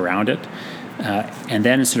stuff around it, and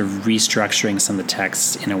then sort of restructuring some of the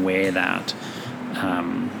text in a way that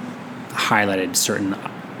highlighted certain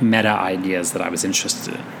meta ideas that I was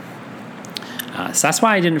interested in. So that's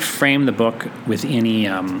why I didn't frame the book with any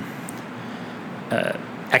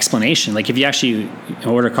explanation. Like if you actually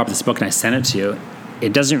order a copy of this book and I send it to you,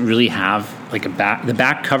 it doesn't really have like a back. The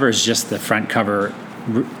back cover is just the front cover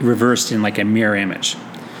reversed in like a mirror image.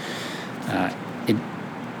 It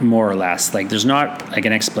more or less, like there's not like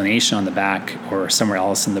an explanation on the back or somewhere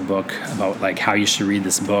else in the book about like how you should read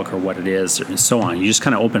this book or what it is and so on. You just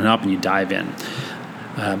kind of open it up and you dive in.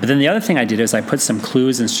 But then the other thing I did is I put some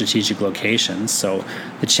clues in strategic locations. So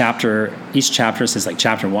each chapter says like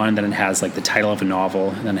chapter 1, then it has like the title of the novel,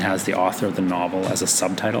 and then it has the author of the novel as a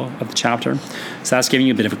subtitle of the chapter. So that's giving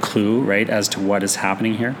you a bit of a clue, right, as to what is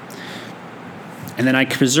happening here. And then I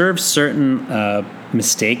preserved certain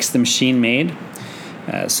mistakes the machine made.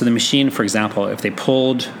 So the machine, for example, if they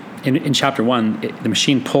pulled, in chapter 1, the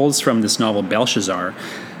machine pulls from this novel Belshazzar,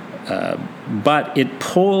 but it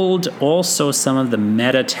pulled also some of the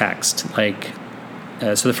meta text.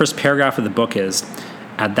 So the first paragraph of the book is,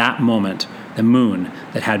 at that moment, the moon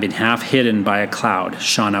that had been half hidden by a cloud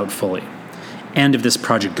shone out fully. End of this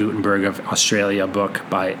Project Gutenberg of Australia book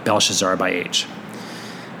by Belshazzar by H.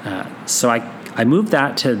 So I moved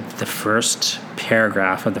that to the first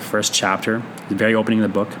paragraph of the first chapter, the very opening of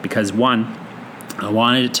the book, because one, I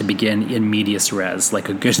wanted it to begin in medias res, like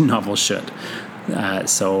a good novel should.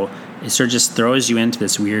 So it sort of just throws you into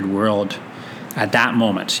this weird world at that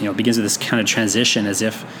moment. It begins with this kind of transition as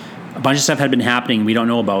if a bunch of stuff had been happening we don't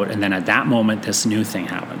know about, and then at that moment, this new thing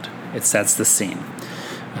happened. It sets the scene.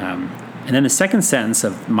 And then the second sentence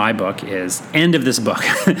of my book is, end of this book,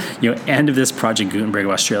 end of this Project Gutenberg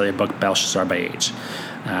of Australia book, Belshazzar by H.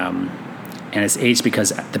 And it's H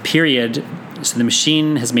because the period, so the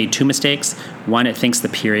machine has made two mistakes. One, it thinks the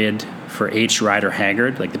period for H. Rider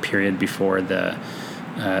Haggard, like the period before the,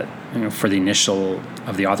 for the initial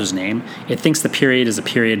of the author's name, it thinks the period is a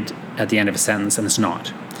period at the end of a sentence, and it's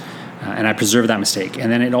not. And I preserve that mistake.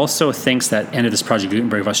 And then it also thinks that end of this Project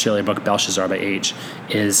Gutenberg of Australia book, Belshazzar by H,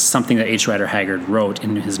 is something that H. Rider Haggard wrote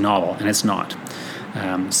in his novel, and it's not.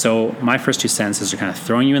 So my first two sentences are kind of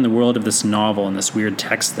throwing you in the world of this novel and this weird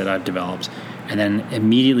text that I've developed, and then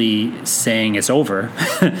immediately saying it's over,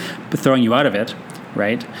 but throwing you out of it,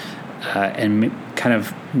 right? and kind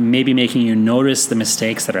of maybe making you notice the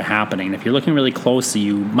mistakes that are happening. And if you're looking really closely,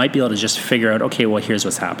 you might be able to just figure out, okay, well, here's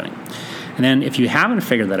what's happening. And then if you haven't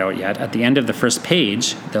figured that out yet, at the end of the first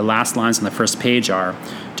page, the last lines on the first page are,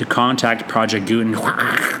 to contact Project Guten.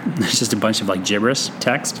 It's just a bunch of like gibberish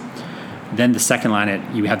text. Then the second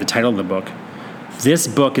line, you have the title of the book. This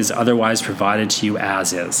book is otherwise provided to you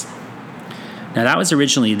as is. Now that was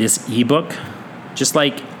originally this ebook, just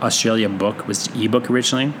like Australia Book was ebook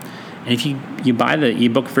originally. And if you buy the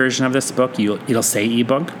ebook version of this book, it'll say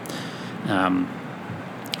ebook.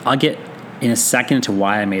 I'll get in a second to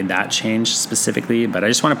why I made that change specifically, but I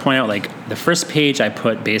just want to point out, like, the first page I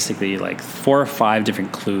put basically like 4 or 5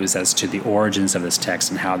 different clues as to the origins of this text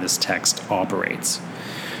and how this text operates.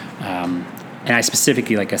 And I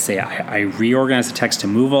specifically, like I say, I reorganized the text to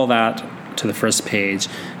move all that to the first page,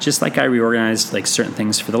 just like I reorganized like certain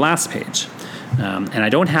things for the last page. And I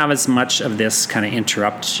don't have as much of this kind of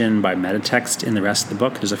interruption by meta text in the rest of the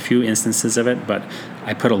book. There's a few instances of it, but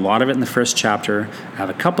I put a lot of it in the first chapter. I have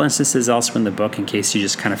a couple instances elsewhere in the book in case you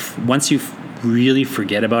just kind of, once you really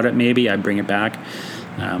forget about it, maybe I bring it back.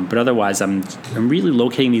 But otherwise, I'm really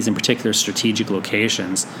locating these in particular strategic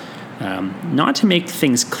locations, not to make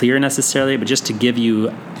things clear necessarily, but just to give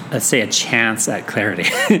you, let's say, a chance at clarity.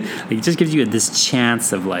 Like, it just gives you this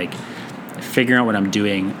chance of like figuring out what I'm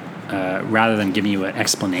doing, rather than giving you an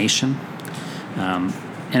explanation.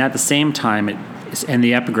 And at the same time, and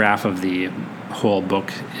the epigraph of the whole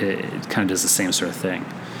book, it kind of does the same sort of thing.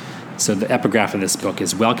 So the epigraph of this book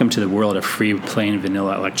is, welcome to the world of free, plain,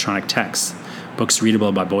 vanilla electronic text, books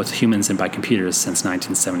readable by both humans and by computers since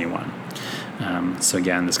 1971. So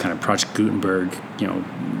again, this kind of Project Gutenberg,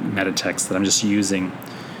 meta text that I'm just using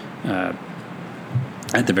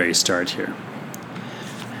at the very start here.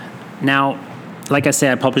 Now, like I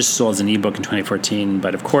say, I published Soul as an ebook in 2014,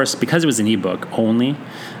 but of course, because it was an ebook only,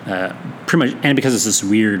 pretty much, and because it's this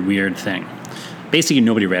weird thing, basically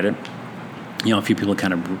nobody read it. A few people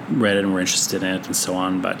kind of read it and were interested in it and so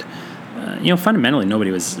on, but fundamentally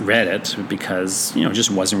nobody read it because it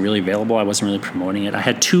just wasn't really available. I wasn't really promoting it. I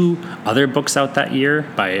had 2 other books out that year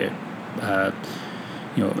by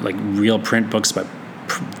like real print books by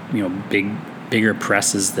bigger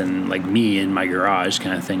presses than like me in my garage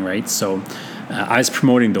kind of thing, right? So I was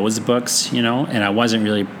promoting those books, and I wasn't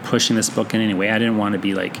really pushing this book in any way. I didn't want to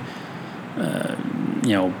be like,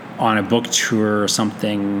 on a book tour or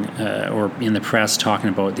something, or in the press talking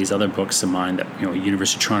about these other books of mine that,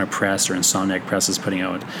 University of Toronto Press or Insomniac Press is putting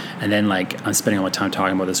out. And then like I'm spending all my time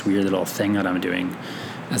talking about this weird little thing that I'm doing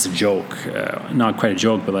as a joke. Not quite a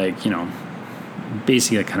joke, but like,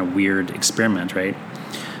 basically a kind of weird experiment, right?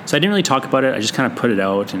 So I didn't really talk about it. I just kind of put it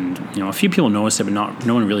out, and a few people noticed it, but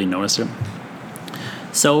no one really noticed it.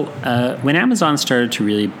 So when Amazon started to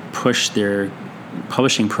really push their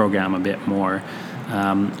publishing program a bit more,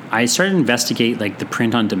 I started to investigate like the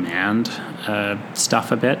print-on-demand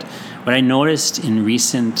stuff a bit. What I noticed in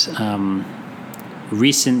recent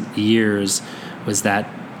years was that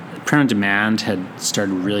print-on-demand had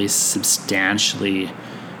started really substantially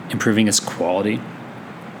improving its quality.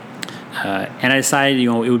 And I decided, it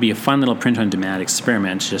would be a fun little print-on-demand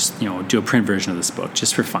experiment, just, do a print version of this book,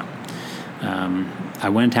 just for fun. I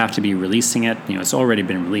wouldn't have to be releasing it. It's already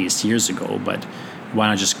been released years ago, but why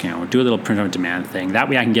not just, do a little print-on-demand thing? That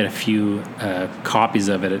way I can get a few copies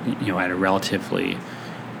of it, at a relatively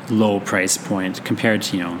low price point compared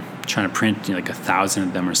to, trying to print, like 1,000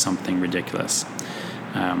 of them or something ridiculous.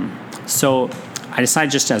 So I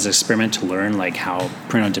decided just as an experiment to learn like how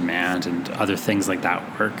print-on-demand and other things like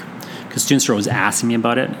that work, because students were always asking me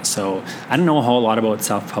about it. So I don't know a whole lot about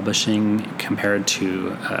self-publishing compared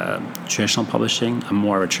to traditional publishing. I'm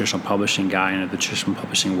more of a traditional publishing guy in the traditional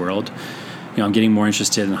publishing world. I'm getting more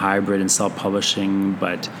interested in hybrid and self-publishing,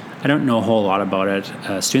 but I don't know a whole lot about it.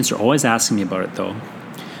 Students are always asking me about it, though.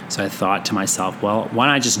 So I thought to myself, well, why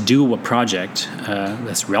don't I just do a project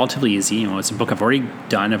that's relatively easy? It's a book I've already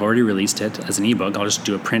done. I've already released it as an ebook. I'll just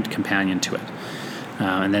do a print companion to it.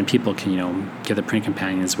 And then people can, get the print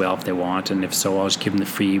companion as well if they want. And if so, I'll just give them the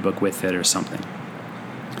free ebook with it or something.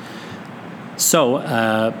 So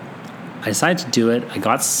I decided to do it. I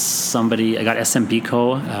got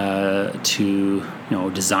SMBco to,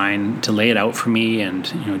 design, to lay it out for me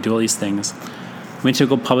and, do all these things. Went to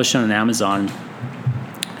go publish it on Amazon.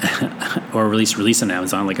 Or release on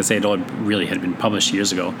Amazon. Like I say, it all really had been published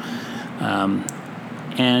years ago. And,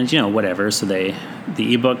 whatever. So the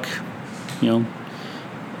ebook,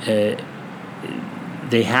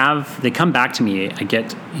 they come back to me. I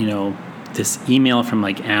get, this email from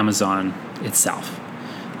like Amazon itself,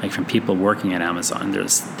 like from people working at Amazon. They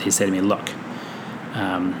say to me, look,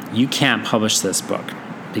 you can't publish this book.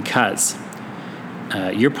 because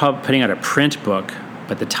you're putting out a print book,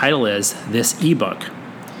 but the title is This eBook.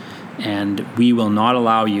 And we will not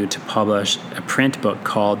allow you to publish a print book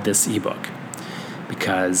called This eBook.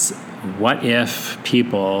 Because what if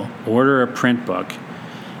people order a print book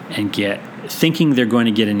and thinking they're going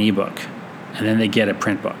to get an ebook, and then they get a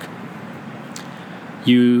print book?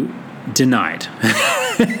 You denied.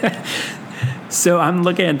 So I'm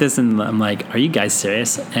looking at this and I'm like, are you guys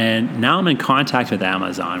serious? And now I'm in contact with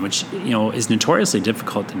Amazon, which is notoriously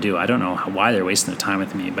difficult to do. I don't know why they're wasting their time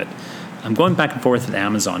with me, but I'm going back and forth with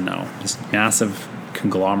Amazon now, this massive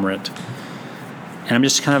conglomerate. And I'm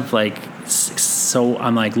just kind of like, so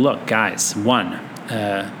I'm like, look, guys,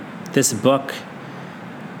 this book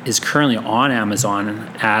is currently on Amazon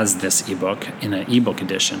as this ebook in an ebook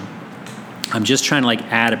edition. I'm just trying to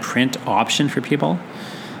add a print option for people.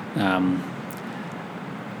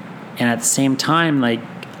 And at the same time,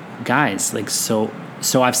 guys, so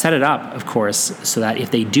I've set it up, of course, so that if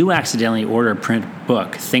they do accidentally order a print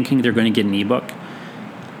book thinking they're going to get an ebook,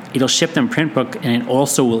 it'll ship them a print book and it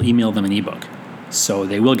also will email them an ebook. So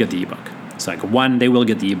they will get the ebook. It's one, they will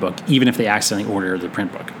get the ebook, even if they accidentally order the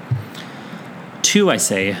print book. Two, I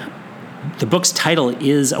say, the book's title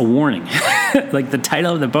is a warning. The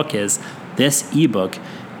title of the book is, This ebook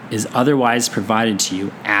is otherwise provided to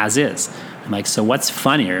you as is. I'm so what's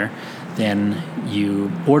funnier than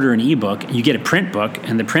you order an ebook, you get a print book,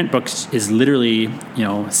 and the print book is literally,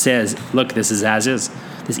 says, look, this is as is.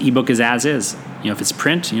 This ebook is as is. If it's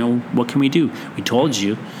print, what can we do? We told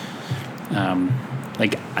you. So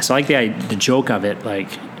I like the joke of it.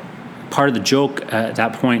 Part of the joke at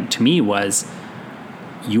that point to me was,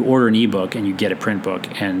 you order an ebook and you get a print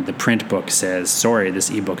book, and the print book says, sorry, this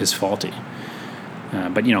ebook is faulty.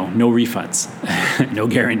 But no refunds, no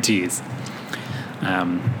guarantees.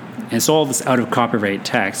 And it's all this out of copyright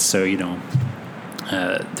text, so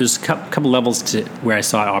there's a couple levels to where I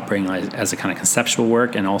saw it operating as a kind of conceptual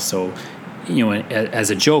work, and also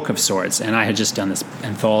as a joke of sorts. And I had just done this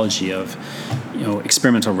anthology of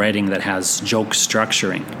experimental writing that has joke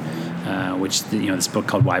structuring, which this book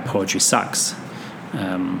called Why Poetry Sucks.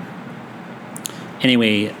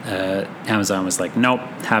 Anyway, Amazon was like, nope,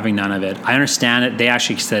 having none of it. I understand it. They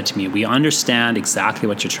actually said to me, we understand exactly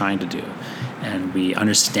what you're trying to do. And we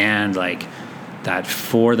understand that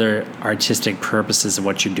for the artistic purposes of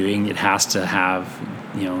what you're doing, it has to have,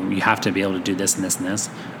 you have to be able to do this and this and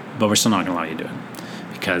this, but we're still not going to allow you to do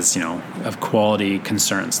it because, of quality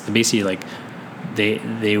concerns. Basically,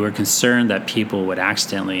 they were concerned that people would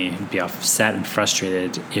accidentally be upset and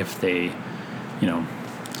frustrated if they,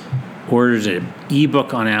 ordered an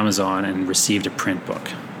ebook on Amazon and received a print book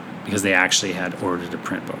because they actually had ordered a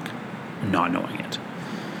print book, not knowing it.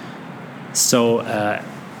 So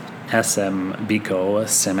SM Biko,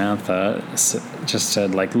 Samantha, just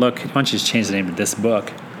said, look, why don't you just change the name to This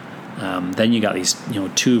Book? Then you got these,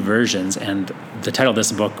 two versions, and the title of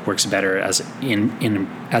this book works better as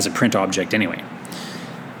a print object anyway.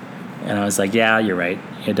 And I was like, yeah, you're right.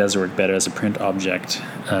 It does work better as a print object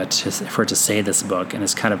for it to say This Book, and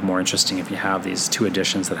it's kind of more interesting if you have these two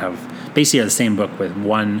editions that have basically the same book with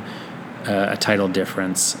one a title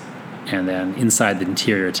difference, and then inside the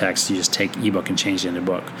interior text you just take ebook and change it into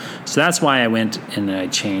book. So that's why I went and I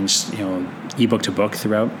changed ebook to book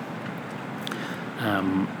throughout.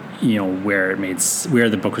 Where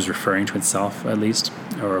the book was referring to itself, at least,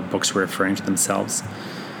 or books were referring to themselves.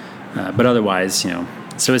 But otherwise,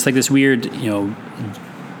 so it's this weird,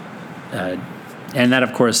 and that,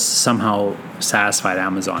 of course, somehow satisfied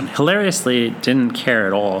Amazon. Hilariously, didn't care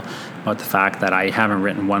at all about the fact that I haven't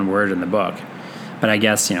written one word in the book. But I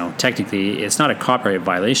guess, technically, it's not a copyright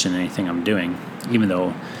violation, anything I'm doing, even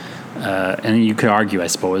though, and you could argue, I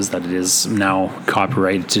suppose, that it is now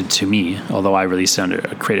copyrighted to me, although I released it under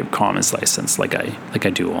a Creative Commons license, like I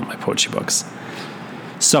do all my poetry books.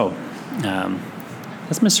 So,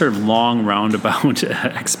 that's my sort of long roundabout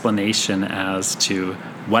explanation as to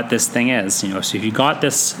what this thing is. So if you got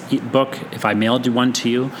this book, if I mailed one to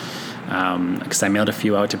you, because I mailed a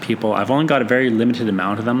few out to people, I've only got a very limited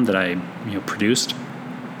amount of them that I produced.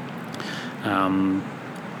 So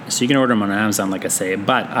you can order them on Amazon, like I say,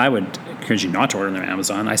 but I would encourage you not to order them on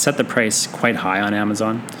Amazon. I set the price quite high on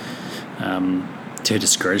Amazon to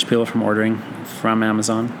discourage people from ordering from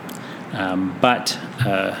Amazon.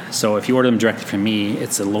 So if you order them directly from me,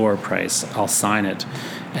 it's a lower price. I'll sign it,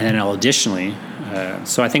 and then I'll additionally.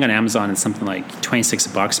 So I think on Amazon it's something like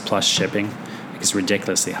 $26 plus shipping. It's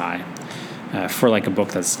ridiculously high for a book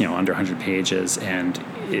that's under 100 pages and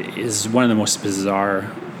is one of the most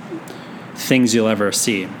bizarre things you'll ever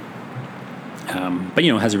see. But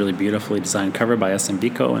it has a really beautifully designed cover by SM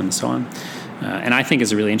Biko and so on. and I think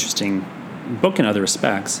is a really interesting book in other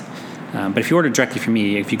respects. But if you order directly from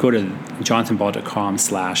me, if you go to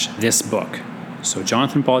jonathanball.com/thisbook, so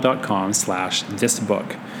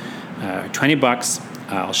jonathanball.com/thisbook,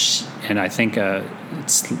 $20, and I think a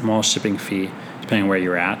small shipping fee depending where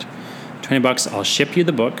you're at. $20, I'll ship you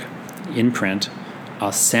the book in print.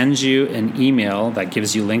 I'll send you an email that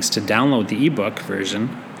gives you links to download the ebook version,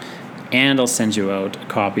 and I'll send you out a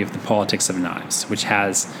copy of The Politics of Knives, which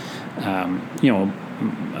has, a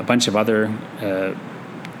bunch of other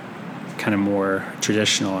kind of more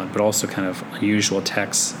traditional but also kind of unusual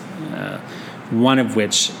texts. One of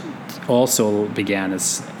which also began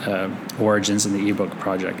as origins in the ebook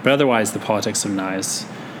project. But otherwise, The Politics of Knives,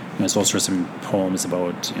 there's all sorts of poems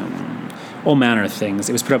about all manner of things.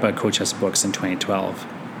 It was put up by Cochess Books in 2012.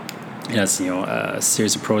 It has a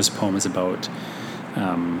series of prose poems about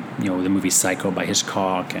the movie Psycho by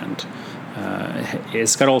Hitchcock, and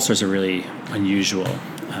it's got all sorts of really unusual.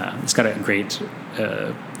 It's got a great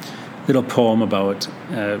little poem about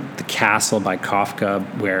the castle by Kafka,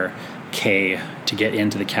 where Kay, to get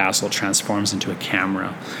into the castle, transforms into a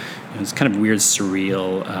camera. It's kind of weird,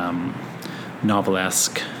 surreal,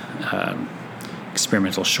 novelesque,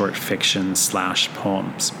 experimental short fiction /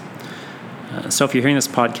 poems. So if you're hearing this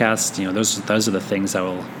podcast, those are the things I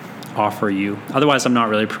will offer you. Otherwise, I'm not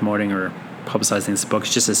really promoting or publicizing this book.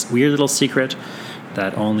 It's just this weird little secret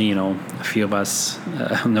that only a few of us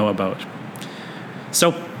know about.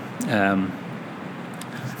 So,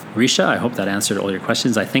 Risha, I hope that answered all your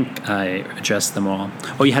questions. I think I addressed them all.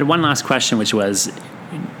 Oh, you had one last question, which was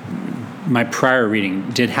my prior reading.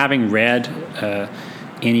 Did having read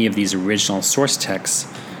any of these original source texts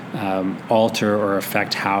alter or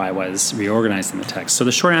affect how I was reorganizing the text? So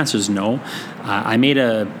the short answer is no. I made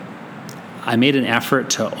an effort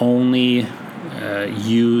to only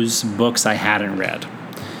use books I hadn't read.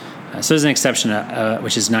 So there's an exception,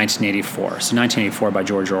 which is 1984. So 1984 by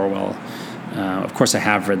George Orwell. Of course, I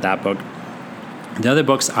have read that book. The other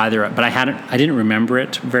books but I didn't remember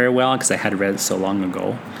it very well because I had read it so long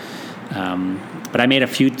ago. But I made a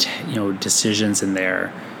few, decisions in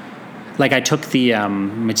there. Like I took the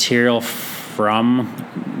material from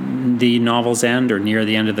the novel's end or near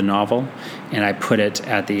the end of the novel, and I put it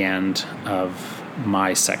at the end of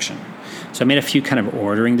my section. So I made a few kind of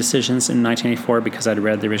ordering decisions in 1984 because I'd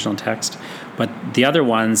read the original text. But the other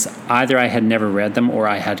ones, either I had never read them or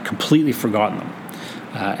I had completely forgotten them.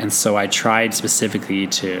 And so I tried specifically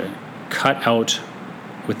to cut out,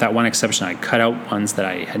 with that one exception, I cut out ones that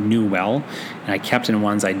I knew well, and I kept in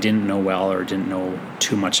ones I didn't know well or didn't know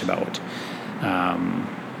too much about. And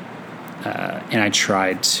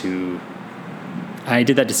I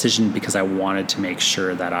did that decision because I wanted to make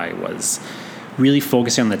sure that I was really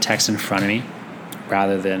focusing on the text in front of me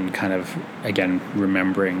rather than kind of, again,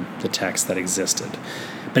 remembering the text that existed.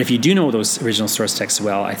 But if you do know those original source texts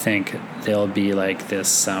well, I think they'll be like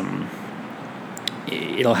this,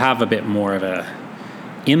 it'll have a bit more of a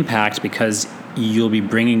impact because you'll be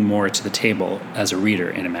bringing more to the table as a reader,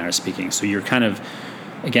 in a manner of speaking. So you're kind of,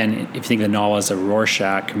 again, if you think of the novel as a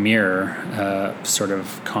Rorschach mirror sort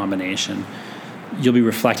of combination, you'll be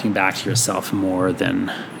reflecting back to yourself more than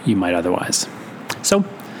you might otherwise. So,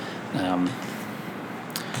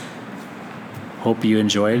 hope you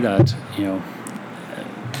enjoyed that,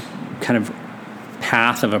 kind of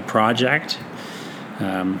path of a project.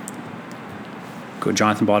 Go to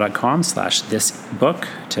jonathanball.com/thisbook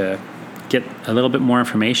to get a little bit more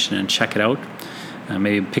information and check it out.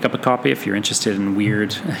 Maybe pick up a copy if you're interested in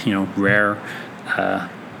weird, rare,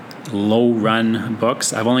 low-run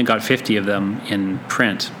books. I've only got 50 of them in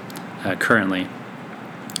print currently.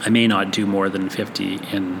 I may not do more than 50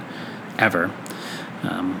 in ever.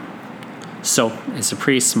 So it's a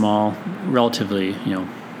pretty small, relatively,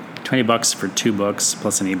 $20 for 2 books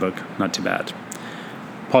plus an ebook, not too bad.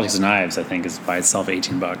 Politics of Knives, I think, is by itself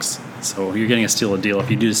 $18. So you're getting a steal of deal if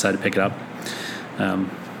you do decide to pick it up.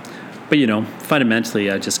 But fundamentally,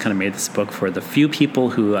 I just kind of made this book for the few people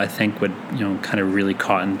who I think would, kind of really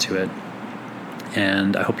cotton to it.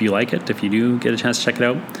 And I hope you like it if you do get a chance to check it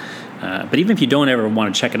out. But even if you don't ever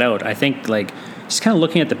want to check it out, I think just kind of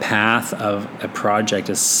looking at the path of a project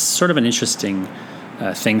is sort of an interesting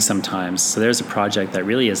thing sometimes. So there's a project that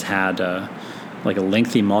really has had a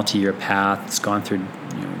lengthy multi-year path. It's gone through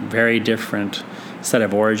very different set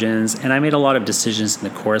of origins, and I made a lot of decisions in the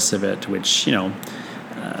course of it, which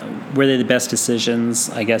were they the best decisions?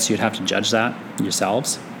 I guess you'd have to judge that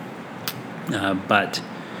yourselves. But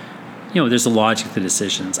there's a logic to the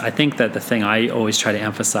decisions. I think that the thing I always try to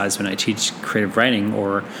emphasize when I teach creative writing,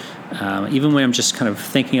 or even when I'm just kind of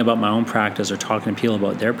thinking about my own practice or talking to people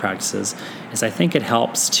about their practices, is I think it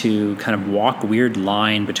helps to kind of walk a weird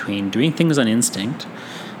line between doing things on instinct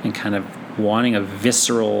and kind of wanting a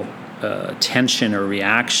visceral tension or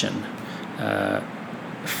reaction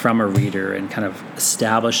from a reader and kind of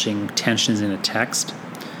establishing tensions in a text.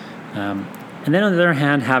 And then on the other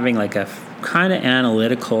hand, having like a kind of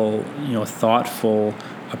analytical, thoughtful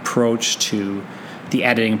approach to the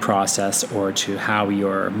editing process or to how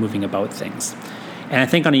you're moving about things. And I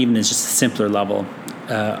think on even just a simpler level,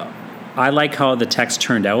 I like how the text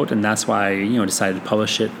turned out, and that's why I, decided to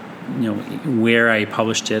publish it, where I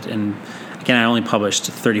published it. And again, I only published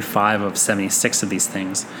 35 of 76 of these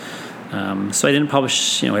things. So I didn't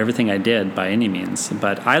publish, everything I did by any means,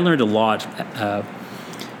 but I learned a lot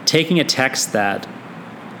taking a text that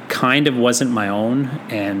kind of wasn't my own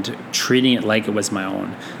and treating it like it was my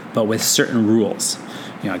own, but with certain rules.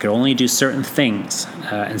 I could only do certain things.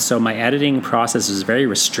 And so my editing process was very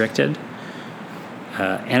restricted.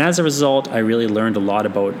 And as a result, I really learned a lot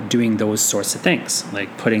about doing those sorts of things,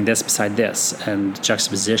 like putting this beside this, and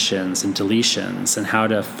juxtapositions and deletions, and how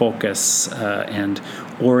to focus and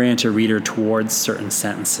orient a reader towards certain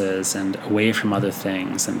sentences and away from other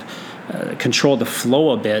things, and control the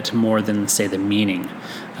flow a bit more than, say, the meaning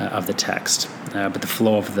of the text. But the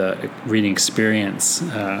flow of the reading experience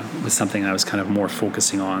was something I was kind of more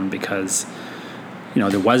focusing on, because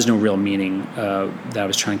there was no real meaning that I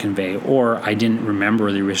was trying to convey, or I didn't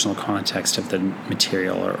remember the original context of the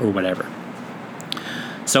material or whatever.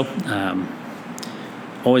 So,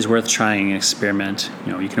 always worth trying an experiment.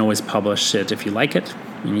 You can always publish it if you like it,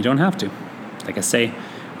 and you don't have to. Like I say,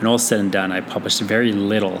 when all said and done, I published very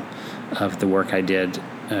little of the work I did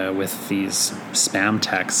with these spam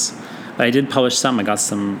texts. But I did publish some. I got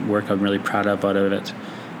some work I'm really proud of out of it.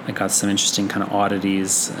 I got some interesting kind of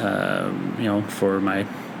oddities, for my,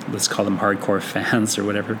 let's call them hardcore fans or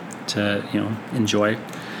whatever, to, enjoy.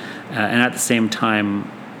 And at the same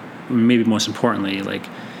time, maybe most importantly, it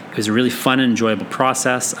was a really fun and enjoyable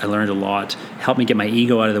process. I learned a lot, helped me get my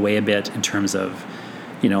ego out of the way a bit in terms of,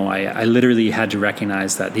 I literally had to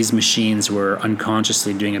recognize that these machines were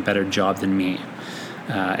unconsciously doing a better job than me.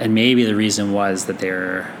 And maybe the reason was that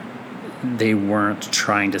they weren't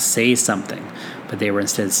trying to say something, but they were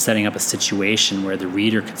instead setting up a situation where the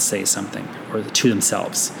reader could say something or to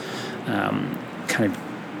themselves, kind of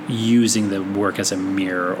using the work as a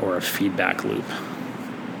mirror or a feedback loop.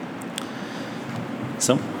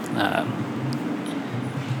 So,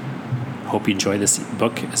 hope you enjoy this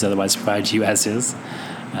book, as otherwise provided to you as is.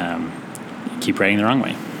 Keep writing the wrong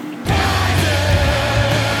way.